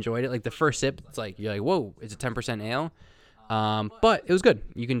actually enjoyed it. Like the first sip, it's like you're like, whoa, it's a 10% ale. But it was good.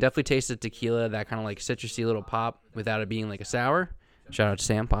 You can definitely taste the tequila, that kind of like citrusy little pop without it being like a sour. Shout out to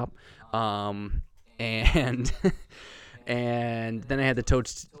Sam Pop. And and then I had the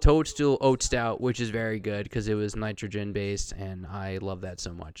Toadstool Oat Stout, which is very good because it was nitrogen based, and I love that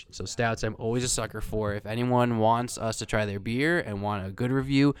so much. So stouts, I'm always a sucker for. If anyone wants us to try their beer and want a good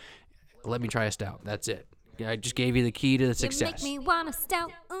review, let me try a stout. That's it. I just gave you the key to the success. You make me want a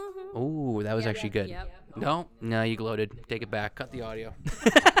stout. Mm-hmm. Ooh, that was actually good. Yep. No, you gloated. Take it back. Cut the audio.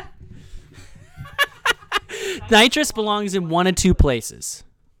 Nitrous belongs in one of two places.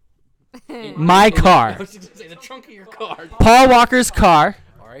 My car. the trunk of your car. Paul Walker's car.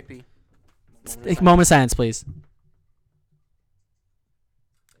 R.I.P. Take a moment of silence, please.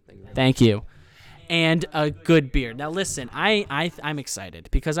 Thank you. And a good beer. Now listen, I'm excited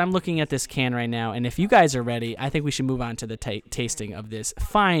because I'm looking at this can right now, and if you guys are ready, I think we should move on to the tasting of this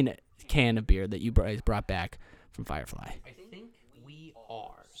fine can of beer that you brought back from Firefly. I think we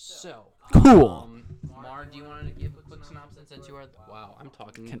are. So Cool. Mar, do you want to give a quick synopsis since you are? Wow, I'm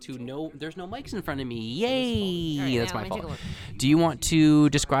talking to no. There's no mics in front of me. Yay! All right, That's now my let me take fault. a look. Do you want to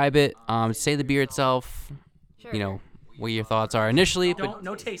describe it? Say the beer itself. Sure. You know what your thoughts are initially, but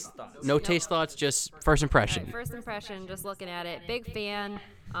No taste thoughts. no taste thoughts. Just first impression. Alright, first impression, just looking at it, big fan.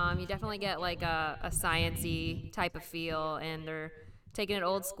 You definitely get like a science-y type of feel, and they're taking it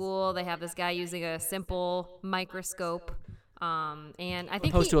old school. They have this guy using a simple microscope, and I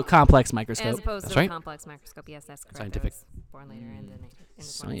think Opposed to a complex microscope. as opposed That's to right. a complex microscope. Yes, that's correct. Scientific. I was born later in the 20th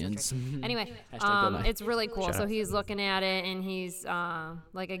Science. century. Anyway, Hashtag Billy. it's really cool. Shout So out. he's looking at it and he's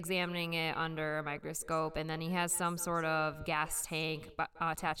like examining it under a microscope, and then he has some sort of gas tank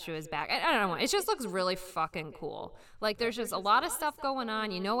attached to his back. I don't know. It just looks really fucking cool. Like there's just a lot of stuff going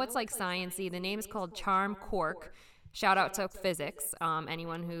on. You know, it's like sciencey. The name is called Charm Cork. Shout out to physics.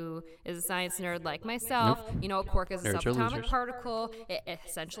 Anyone who is a science nerd like myself, you know, a quark is a Nerds are subatomic losers. particle. It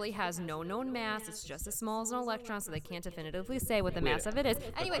essentially has no known mass. It's just as small as an electron, so they can't definitively say what the mass of it is.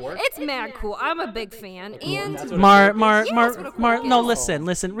 Anyway, it's mad cool. I'm a big fan. And Mar, Yeah, that's what a quark no, is.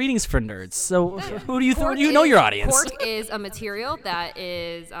 listen. Reading's for nerds. So who do you quark you know is- your audience? Quark is a material that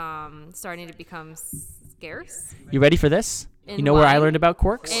is starting to become scarce. You ready for this? You know where I learned about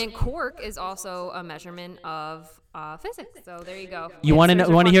corks? And cork is also a measurement of physics. So there you go. You want to There's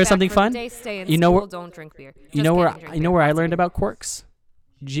your hear fun something fact for the fun? day. Stay in You know school, where- don't drink beer. You Just know where kidding, drink you know beer. where I Lots of learned beer. about corks?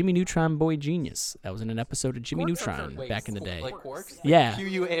 Jimmy Neutron Boy Genius. That was in an episode of Jimmy Corks or Neutron corks? back in the day. Like quarks? Yeah.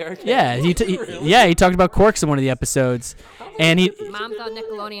 Q-U-A-R-K? Yeah, he talked about corks in one of the episodes, and he Mom thought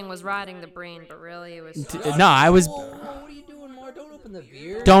Nickelodeon was rotting the brain, but really it was. no, I was What are you doing, Mar? Don't open the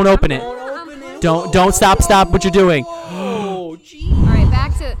beer. don't open it. Don't stop what you're doing. Oh, gee. All right,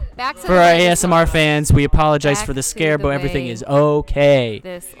 back to For our ASMR fans, we apologize Back for the to scare, the but everything way is okay.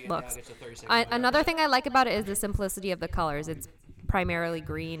 this looks. Another thing I like about it is the simplicity of the colors. It's primarily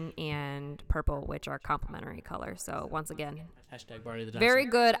green and purple, which are complementary colors. So once again, Hashtag Barney the very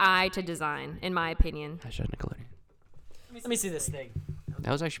good eye to design, in my opinion. Hashtag Nickelodeon. Let me see this thing. That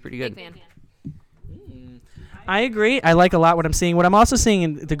was actually pretty Big good. fan. I agree. I like a lot what I'm seeing. What I'm also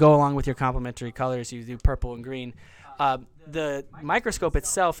seeing to go along with your complementary colors, you do purple and green. The microscope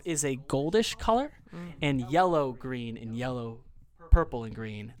itself is a goldish color, and yellow, green, and yellow, purple, and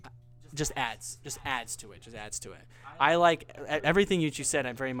green just adds to it. I like everything you said.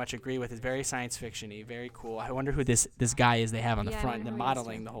 I very much agree with. It's very science fiction-y, very cool. I wonder who this guy is they have on the Yeah, I front. wonder They're who he is,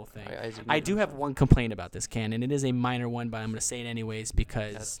 modeling too. the whole thing. Isaac I Newton. do have one complaint about this can, and it is a minor one, but I'm going to say it anyways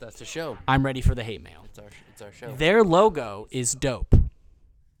because That's the show. I'm ready for the hate mail. It's our show. Their logo is dope.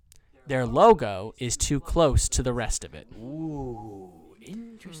 Their logo is too close to the rest of it. Ooh,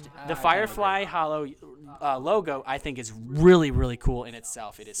 interesting. The Firefly Hollow logo, I think, is really, really cool in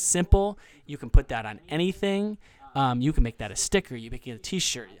itself. It is simple. You can put that on anything. You can make that a sticker. You make it a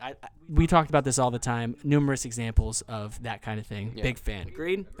T-shirt. We talked about this all the time. Numerous examples of that kind of thing. Yeah. Big fan.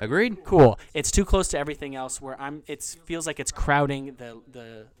 Agreed? Agreed. Cool. It's too close to everything else. Where it feels like it's crowding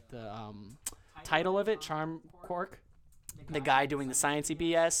the title of it. Charm Cork, the guy doing the sciencey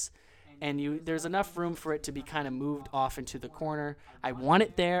BS. And there's enough room for it to be kind of moved off into the corner. I want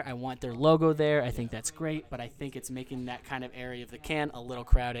it there. I want their logo there. I think that's great, but I think it's making that kind of area of the can a little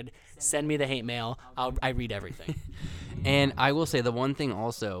crowded. Send me the hate mail. I read everything. And I will say the one thing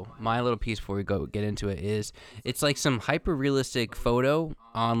also, my little piece before we get into it is, it's like some hyper realistic photo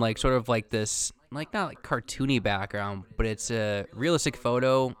on like sort of like this, like not like cartoony background, but it's a realistic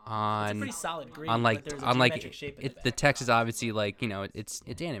photo on. Pretty solid green. On like but there's a on like geometric shape in the text is obviously like, you know, it's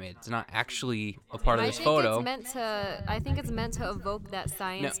animated. It's not actually a part of I this think photo. I think it's meant to evoke that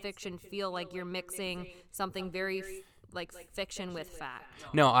science fiction feel, like you're mixing something very like fiction with fact.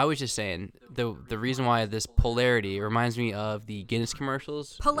 No, I was just saying the reason why this polarity reminds me of the Guinness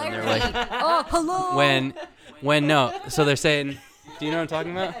commercials. when they're Polarity. like- Oh, hello. when no, so they're saying, do you know what I'm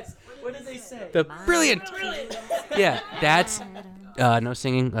talking about? What did they say? The brilliant. Yeah, that's no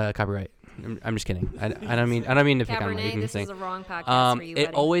singing, copyright. I'm just kidding. I don't mean to pick on what you Cabernet, can this sing. is a wrong podcast for you, It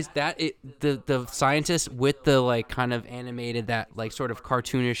buddy. always the scientists with the like kind of animated, that like sort of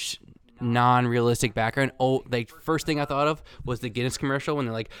cartoonish, non-realistic background. Oh, like first thing I thought of was the Guinness commercial when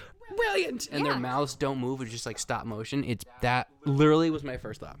they're like brilliant and their Yeah. mouths don't move. It's just like stop motion. It's that literally was my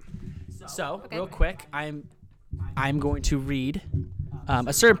first thought. So, real quick, I'm going to read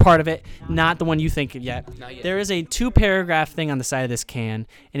a certain part of it, not the one you think of yet. Not yet. There is a 2-paragraph thing on the side of this can,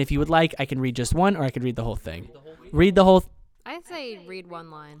 and if you would like, I can read just one, or I could read the whole thing. Read the whole. I'd say read one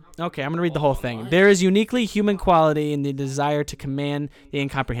line. Okay, I'm going to read the whole thing. There is uniquely human quality in the desire to command the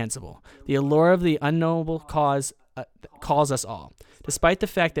incomprehensible. The allure of the unknowable calls us all. Despite the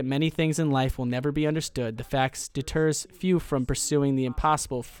fact that many things in life will never be understood, the facts deters few from pursuing the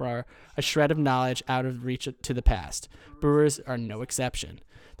impossible for a shred of knowledge out of reach to the past. Brewers are no exception.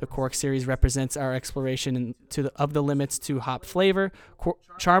 The Cork series represents our exploration of the limits to hop flavor.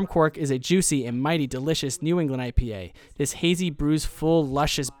 Charm Cork is a juicy and mighty delicious New England IPA. This hazy brew's full,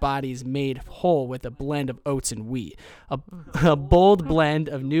 luscious body is made whole with a blend of oats and wheat. A bold blend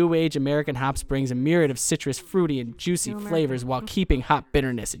of new age American hops brings a myriad of citrus, fruity, and juicy flavors while keeping hop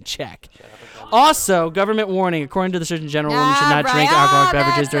bitterness in check. Also, government warning: according to the Surgeon General, women should not drink alcoholic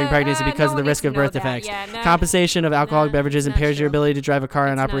beverages during pregnancy because of the risk of birth defects. Compensation of alcoholic beverages impairs your ability to drive a car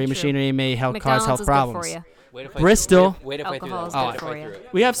and It's not operate true. machinery and may cause McDonald's health is good problems. for you. Bristol. Alcohol is Oh, good for you.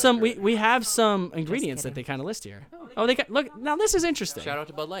 We have some. We have some ingredients that they kind of list here. Oh, they got, look now. This is interesting. Shout out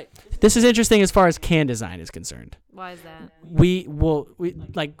to Bud Light. This is interesting as far as can design is concerned. Why is that? We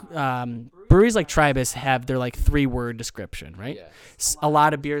like breweries like Tribus have their like 3-word description, right? Yeah. A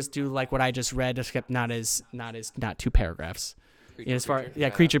lot of beers do like what I just read, except not 2 paragraphs.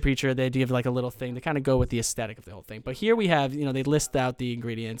 Creature Preacher. They give like a little thing to kind of go with the aesthetic of the whole thing. But here we have, they list out the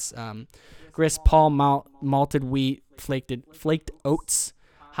ingredients: grist, malted wheat, flaked oats,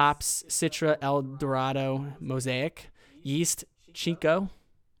 hops, Citra, El Dorado, Mosaic, yeast, Chico,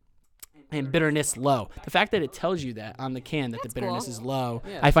 and bitterness low. The fact that it tells you that on the can that the bitterness cool. is low,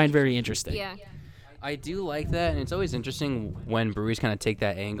 Yeah. I find very interesting. Yeah. I do like that, and it's always interesting when breweries kind of take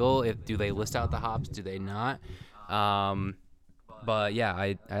that angle. Do they list out the hops? Do they not? But yeah,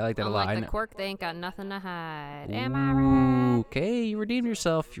 I like that a lot. Unlike the cork, they ain't got nothing to hide. Am I right? Okay, you redeemed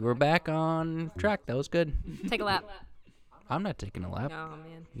yourself. You were back on track. That was good. Take a lap. I'm not taking a lap. Oh,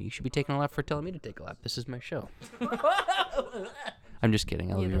 man. You should be taking a lap for telling me to take a lap. This is my show. I'm just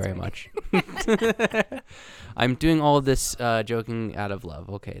kidding. I love you that's very much. I'm doing all of this joking out of love.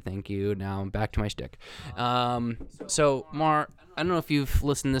 Okay, thank you. Now I'm back to my shtick. So, Mar, I don't know if you've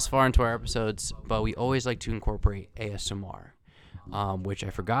listened this far into our episodes, but we always like to incorporate ASMR, which I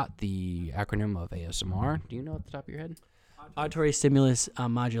forgot the acronym of ASMR. Do you know at the top of your head? Auditory stimulus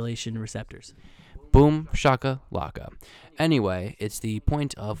modulation receptors. Boom, shaka, laka. Anyway, it's the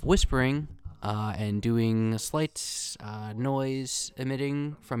point of whispering and doing a slight noise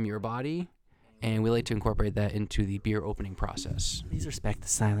emitting from your body, and we like to incorporate that into the beer opening process. Please respect the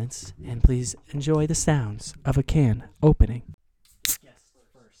silence, and please enjoy the sounds of a can opening. Yes,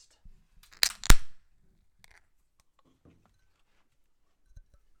 first.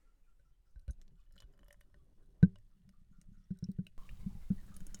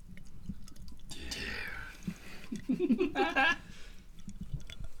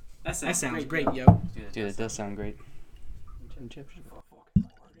 That sounds great, yo. Dude, it does sound great.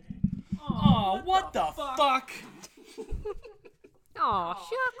 Oh, what the fuck? Oh,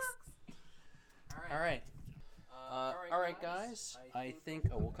 shucks. All right. All right, guys. I think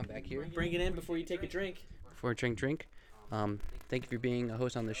we'll come back here Bring it in before you take a drink. for a drink. Thank you for being a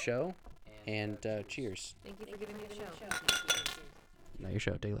host on the show, and cheers. Thank you for giving me a show. Not your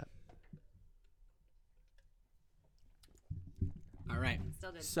show. Take that. All right.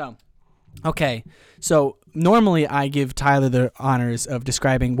 Still good. So normally I give Tyler the honors of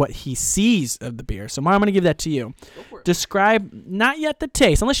describing what he sees of the beer. So, Mar, I'm going to give that to you. Go for it. Describe not yet the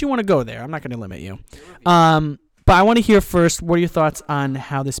taste, unless you want to go there. I'm not going to limit you. But I want to hear first, what are your thoughts on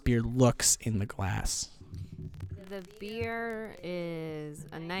how this beer looks in the glass? The beer is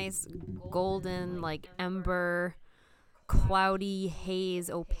a nice golden, like ember, cloudy haze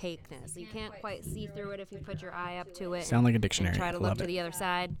opaqueness. You can't quite see through it if you put your eye up to it. Sound like a and dictionary. try to Love look to it. the other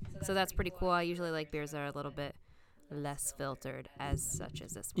side. So that's pretty cool. I usually like beers that are a little bit less filtered, as such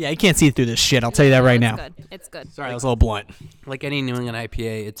as this one. Yeah, you can't see through this shit. I'll tell you that right now. Good. It's good. Sorry, that was a little blunt. Like any New England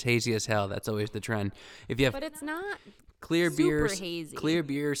IPA, it's hazy as hell. That's always the trend. If you have But it's not. clear super beers, hazy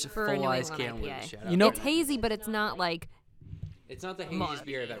full a New eyes England can't IPA. lose. Shut up. You know- It's hazy, but it's not like. It's not the haziest Mud.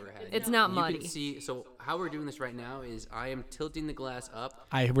 beer I've ever had. It's not You muddy. can see. So how we're doing this right now is I am tilting the glass up.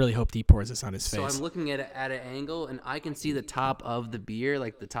 I really hope he pours this on his So face. I'm looking at it at an angle, and I can see the top of the beer,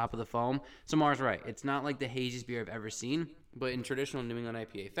 like the top of the foam. So Mar's right. It's not like the haziest beer I've ever seen, but in traditional New England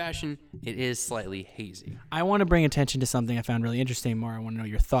IPA fashion, it is slightly hazy. I want to bring attention to something I found really interesting, Mar. I want to know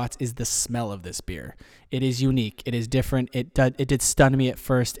your thoughts, is the smell of this beer. It is unique. It is different. It did stun me at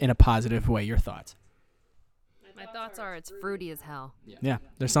first in a positive way. Your thoughts? My thoughts are it's fruity as hell. Yeah,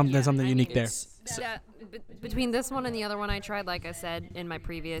 there's something unique there. Between this one and the other one I tried, like I said in my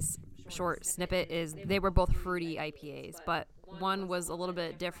previous short snippet, is they were both fruity IPAs, but one was a little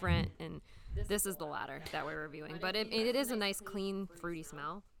bit different, and this is the latter that we're reviewing. But it is a nice, clean, fruity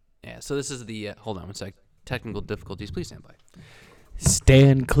smell. Yeah. So this is the. Hold on one sec. Technical difficulties. Please stand by.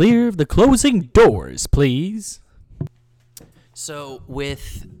 Stand clear of the closing doors, please. So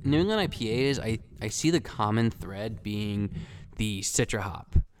with New England IPAs, I see the common thread being the Citra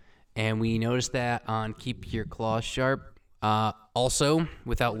hop. And we noticed that on Keep Your Claws Sharp. Also,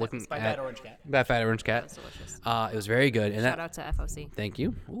 without looking at... Orange Cat. By Fat Orange Cat. That's delicious. It was very good. And Shout that, out to FOC. thank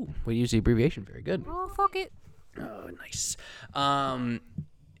you. Ooh, we use the abbreviation. Very good. Oh, fuck it. Oh, nice.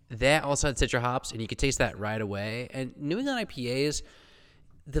 That also had Citra hops, and you could taste that right away. And New England IPAs,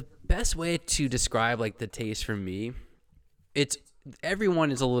 the best way to describe like the taste for me, it's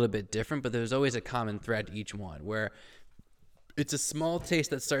everyone is a little bit different, but there's always a common thread to each one. Where it's a small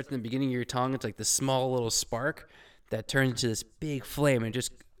taste that starts in the beginning of your tongue. It's like this small little spark that turns into this big flame and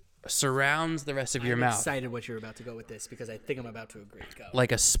just surrounds the rest of your mouth. Excited what you're about to go with this because I think I'm about to agree. Go.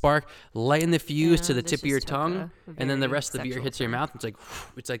 Like a spark, lighten the fuse to Yeah, the this tip of your just took tongue, a and then the very rest of the beer sexual hits your turn. mouth.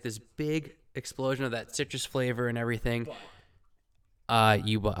 It's like this big explosion of that citrus flavor and everything.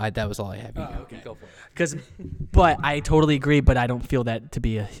 That was all I have. Okay. Go for it. But I totally agree, but I don't feel that to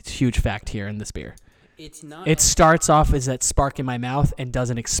be a huge fact here in this beer. It's not. It starts off as that spark in my mouth and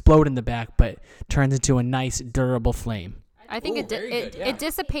doesn't explode in the back, but turns into a nice, durable flame. I think Ooh, very good, yeah. it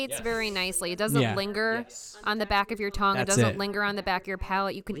dissipates very nicely. It doesn't Yeah. linger on the back of your tongue. That's it doesn't it. linger on the back of your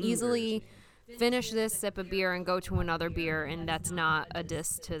palate. You can easily finish this sip of beer and go to another beer, and that's not a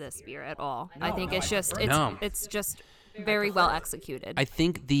diss to this beer at all. I think it's just it's just very well executed. I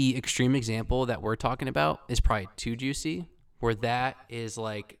think the extreme example that we're talking about is probably Too Juicy, where that is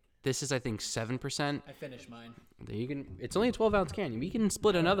like, this is I think 7%. I finished mine. You can. It's only a 12-ounce can. We can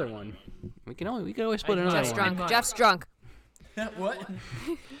split another one. We can always split another one. Jeff's drunk. What?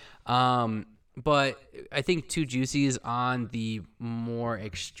 But I think Too Juicy is on the more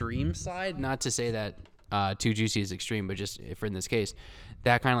extreme side. Not to say that Too Juicy is extreme, but just for in this case,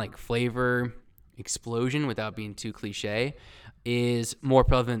 that kind of like flavor explosion, without being too cliche, is more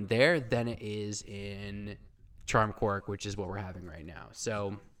prevalent there than it is in Charm Cork, which is what we're having right now.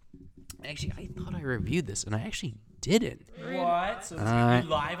 So, actually, I thought I reviewed this, and I actually didn't. What? So it's gonna be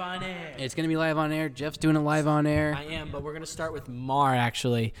live on air. It's going to be live on air. Jeff's doing it live on air. I am, but we're going to start with Mar,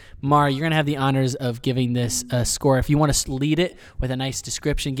 actually. Mar, you're going to have the honors of giving this a score. If you want to lead it with a nice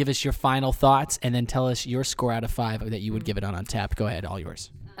description, give us your final thoughts, and then tell us your score out of 5 that you would give it on Untappd. Go ahead, all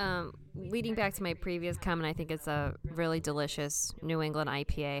yours. Leading back to my previous comment, I think it's a really delicious New England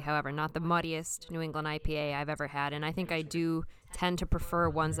IPA. However, not the muddiest New England IPA I've ever had, and I think I do tend to prefer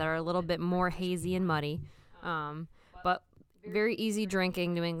ones that are a little bit more hazy and muddy. But very easy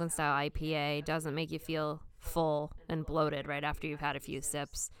drinking New England style IPA, doesn't make you feel full and bloated right after you've had a few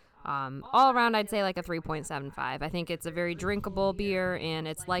sips. All around, I'd say like a 3.75. I think it's a very drinkable beer, and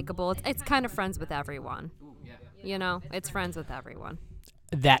it's likable. It's kind of friends with everyone. You know, it's friends with everyone.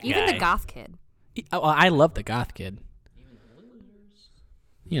 That Even guy. the goth kid. Oh, I love the goth kid.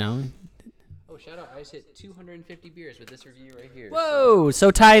 You know. Oh, shout out. I just hit 250 beers with this review right here. Whoa.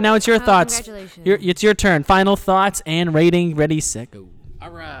 So, Ty, now it's your thoughts. Congratulations. It's your turn. Final thoughts and rating. Ready, set, go.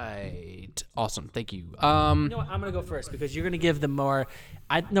 All right. Awesome. Thank you. You know what? I'm going to go first because you're going to give the more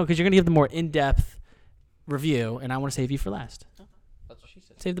in-depth review, and I want to save you for last. That's what she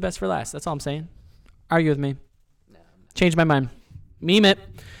said. Save the best for last. That's all I'm saying. Argue with me. Change my mind. Meme it.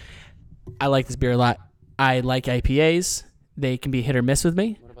 I like this beer a lot. I like IPAs. They can be hit or miss with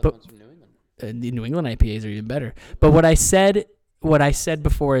me. What about But the ones from New England? the New England IPAs are even better. But what I said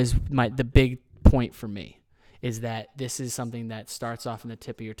before is the big point for me is that this is something that starts off in the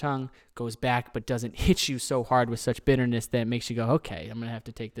tip of your tongue, goes back, but doesn't hit you so hard with such bitterness that it makes you go, okay, I'm gonna have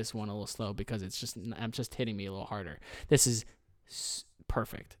to take this one a little slow because I'm just hitting me a little harder. This is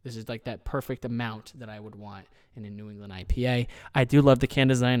perfect. This is like that perfect amount that I would want in a New England IPA. I do love the can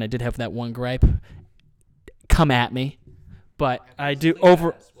design. I did have that one gripe. Come at me. But I do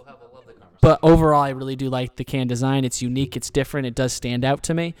But overall, I really do like the can design. It's unique. It's different. It does stand out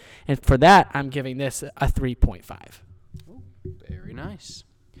to me. And for that, I'm giving this a 3.5. Very nice.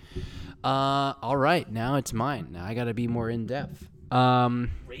 All right. Now it's mine. Now I got to be more in depth.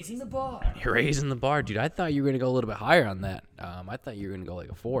 Raising the bar. You're raising the bar, dude. I thought you were going to go a little bit higher on that. I thought you were going to go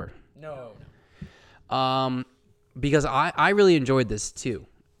like a 4. No. Because I really enjoyed this too.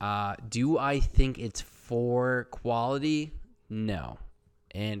 Do I think it's for quality? No.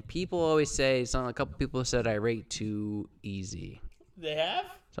 And people always say, a couple people said I rate too easy. They have?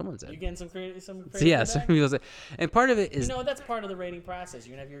 Someone said. You getting some crazy So, feedback? some people say. And part of it is. That's part of the rating process.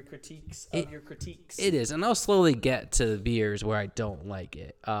 You're going to have your critiques of your critiques. It is. And I'll slowly get to the beers where I don't like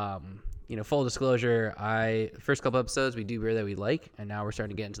it. Full disclosure, first couple episodes, we do beer that we like. And now we're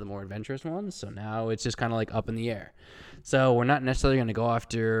starting to get into the more adventurous ones. So now it's just kind of like up in the air. So we're not necessarily going to go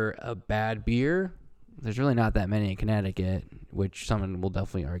after a bad beer. There's really not that many in Connecticut, which someone will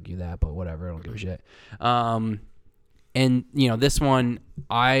definitely argue that, but whatever, I don't give a shit. And, this one,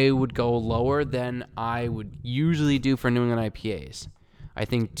 I would go lower than I would usually do for New England IPAs. I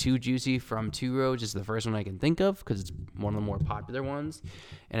think Too Juicy from Two Roads is the first one I can think of because it's one of the more popular ones.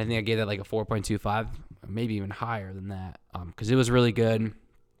 And I think I gave that like a 4.25, maybe even higher than that because it was really good.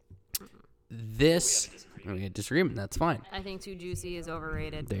 This... We had disagreement. That's fine. I think Too Juicy is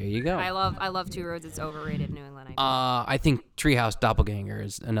overrated. There you go. I love Two Roads. It's overrated New England IPA. I think Treehouse Doppelganger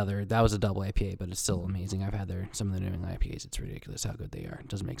is another. That was a double IPA, but it's still amazing. I've had some of the New England IPAs. It's ridiculous how good they are. It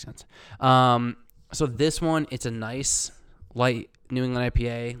doesn't make sense. So this one, it's a nice light New England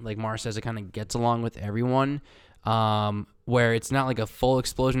IPA. Like Mar says, it kind of gets along with everyone. Where it's not like a full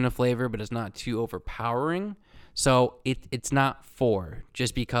explosion of flavor, but it's not too overpowering. So it's not 4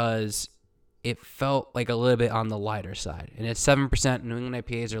 just because it felt like a little bit on the lighter side. And it's 7%. New England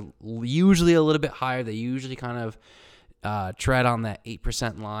IPAs are usually a little bit higher. They usually kind of tread on that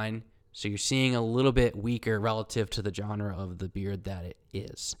 8% line. So you're seeing a little bit weaker relative to the genre of the beer that it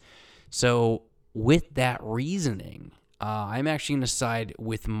is. So with that reasoning, I'm actually going to side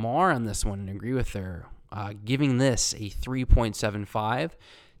with Mar on this one and agree with her, giving this a 3.75.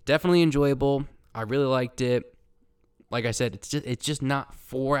 Definitely enjoyable. I really liked it. like I said, it's just not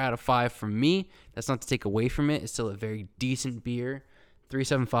 4 out of 5 from me. That's not to take away from it. It's still a very decent beer.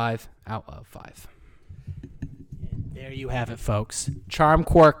 3.75 out of 5. There you have it, folks. Charm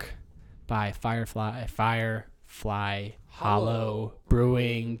Quirk by Firefly Hollow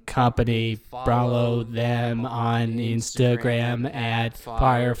Brewing Company. Follow them on Instagram at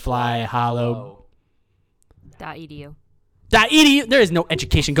Firefly Hollow. .edu. .edu. There is no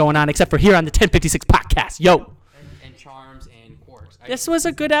education going on except for here on the 1056 podcast. Yo. And charms and quirks. This was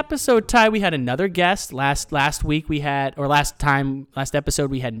a good episode, Ty. We had another guest last episode we had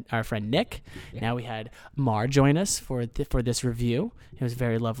our friend Nick. Yeah. Now we had Mar join us for this review. It was a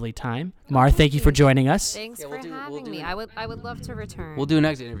very lovely time. Mar, thank you for joining us. Thanks for having me. I would love to return. We'll do a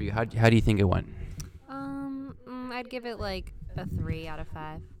next interview. How do you think it went? I'd give it like a 3 out of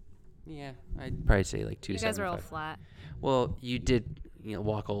 5. Yeah, I'd probably say like 2.75. You guys are all flat. Well, you did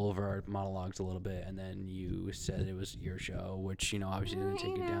walk all over our monologues a little bit, and then you said it was your show, which obviously didn't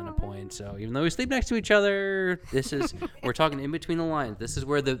take you down a point. So even though we sleep next to each other, this is we're talking in between the lines. This is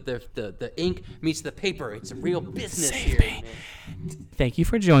where the ink meets the paper. It's a real business here. Man. Thank you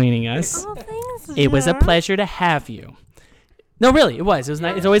for joining us. Oh, thanks. It was a pleasure to have you. No, really, it was. It was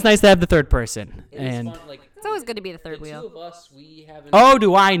nice. It's always nice to have the third person. It's always good to be the third wheel. Two of us, we haven't. Oh,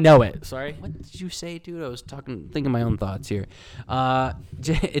 do I know it? Sorry. What did you say, dude? I was thinking my own thoughts here.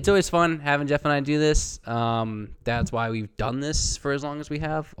 It's always fun having Jeff and I do this. That's why we've done this for as long as we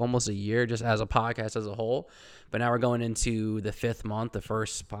have, almost a year, just as a podcast as a whole. But now we're going into the 5th month, the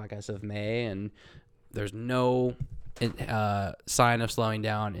first podcast of May, and there's no sign of slowing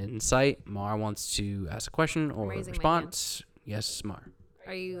down in sight. Mar wants to ask a question or a response. Yes, Mar.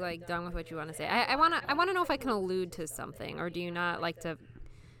 Are you done with what you want to say? I wanna know if I can allude to something, or do you not like to?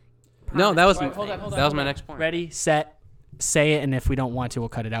 No, that was Hold that was my next point. Ready, set, say it, and if we don't want to, we'll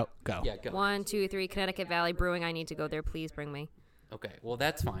cut it out. Go. Yeah, go. 1, 2, 3. Connecticut Valley Brewing. I need to go there. Please bring me. Okay, well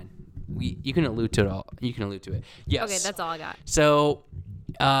that's fine. You can allude to it all. You can allude to it. Yes. Okay, that's all I got. So,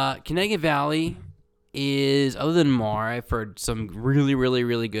 Connecticut Valley is, other than Mar, I've heard some really, really,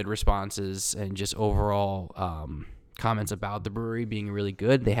 really good responses and just overall comments about the brewery being really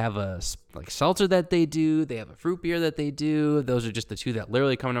good. They have a seltzer that they do. They have a fruit beer that they do. Those are just the two that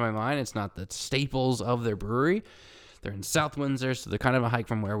literally come to my mind. It's not the staples of their brewery. They're in South Windsor, so they're kind of a hike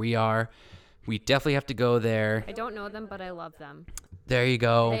from where we are. We definitely have to go there. I don't know them, but I love them. There you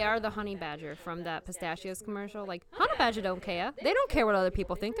go. They are the Honey Badger from that Pistachios commercial. Honey Badger don't care. They don't care what other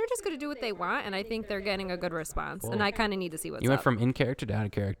people think. They're just going to do what they want, and I think they're getting a good response. Whoa. And I kind of need to see what's up. You went from in character to out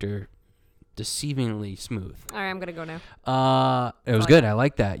of character. Deceivingly smooth. All right, I'm gonna go now. It was good. I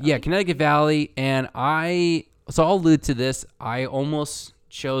like that. Yeah, Connecticut Valley, and so I'll allude to this. I almost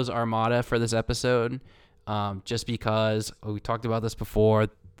chose Armada for this episode, just because we talked about this before.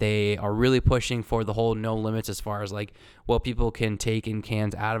 They are really pushing for the whole no limits as far as what people can take in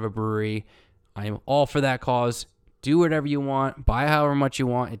cans out of a brewery. I am all for that cause. Do whatever you want. Buy however much you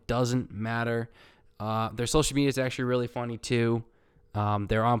want. It doesn't matter. Their social media is actually really funny too.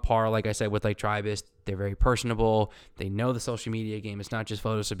 They're on par, like I said, with Tribus. They're very personable. They know the social media game. It's not just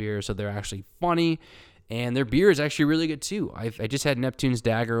photos of beer, so they're actually funny. And their beer is actually really good too. I just had Neptune's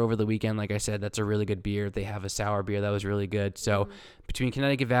Dagger over the weekend. Like I said, that's a really good beer. They have a sour beer that was really good. So between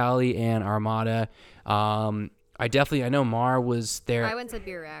Connecticut Valley and Armada, I know Mar was there. I went to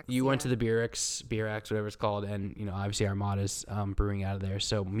Beer Axe. You went to the Beer Axe, whatever it's called, and obviously Armada's brewing out of there.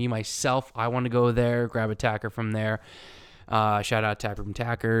 So myself, I want to go there, grab a tacker from there. Shout out Taproom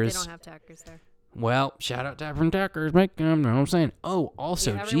Tackers. They don't have tackers there. Well, shout out Taproom Tackers. Make them, know what I'm saying? Oh,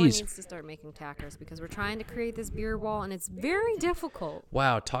 also, everyone needs to start making tackers because we're trying to create this beer wall, and it's very difficult.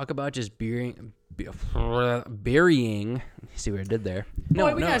 Wow, talk about just burying. See what I did there?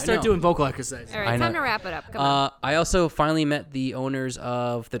 No, we gotta start doing vocal exercises. All right, time to wrap it up. Come on. I also finally met the owners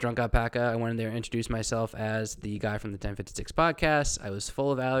of the Drunk Alpaca. I went in there and introduced myself as the guy from the 1056 podcast. I was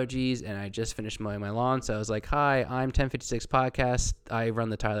full of allergies, and I just finished mowing my lawn, so I was like, "Hi, I'm 1056 podcast. I run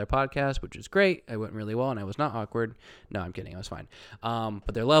the Tyler podcast," which is great. It went really well, and I was not awkward. No, I'm kidding. I was fine.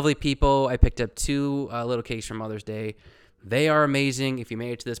 But they're lovely people. I picked up 2 little cakes for Mother's Day. They are amazing. If you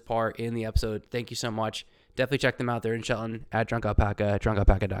made it to this part in the episode, thank you so much. Definitely check them out. They're in Shelton at Drunk Alpaca,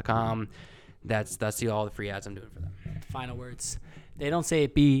 drunkalpaca.com. That's all the free ads I'm doing for them. Final words. They don't say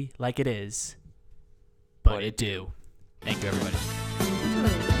it be like it is, but it do. Thank you, everybody.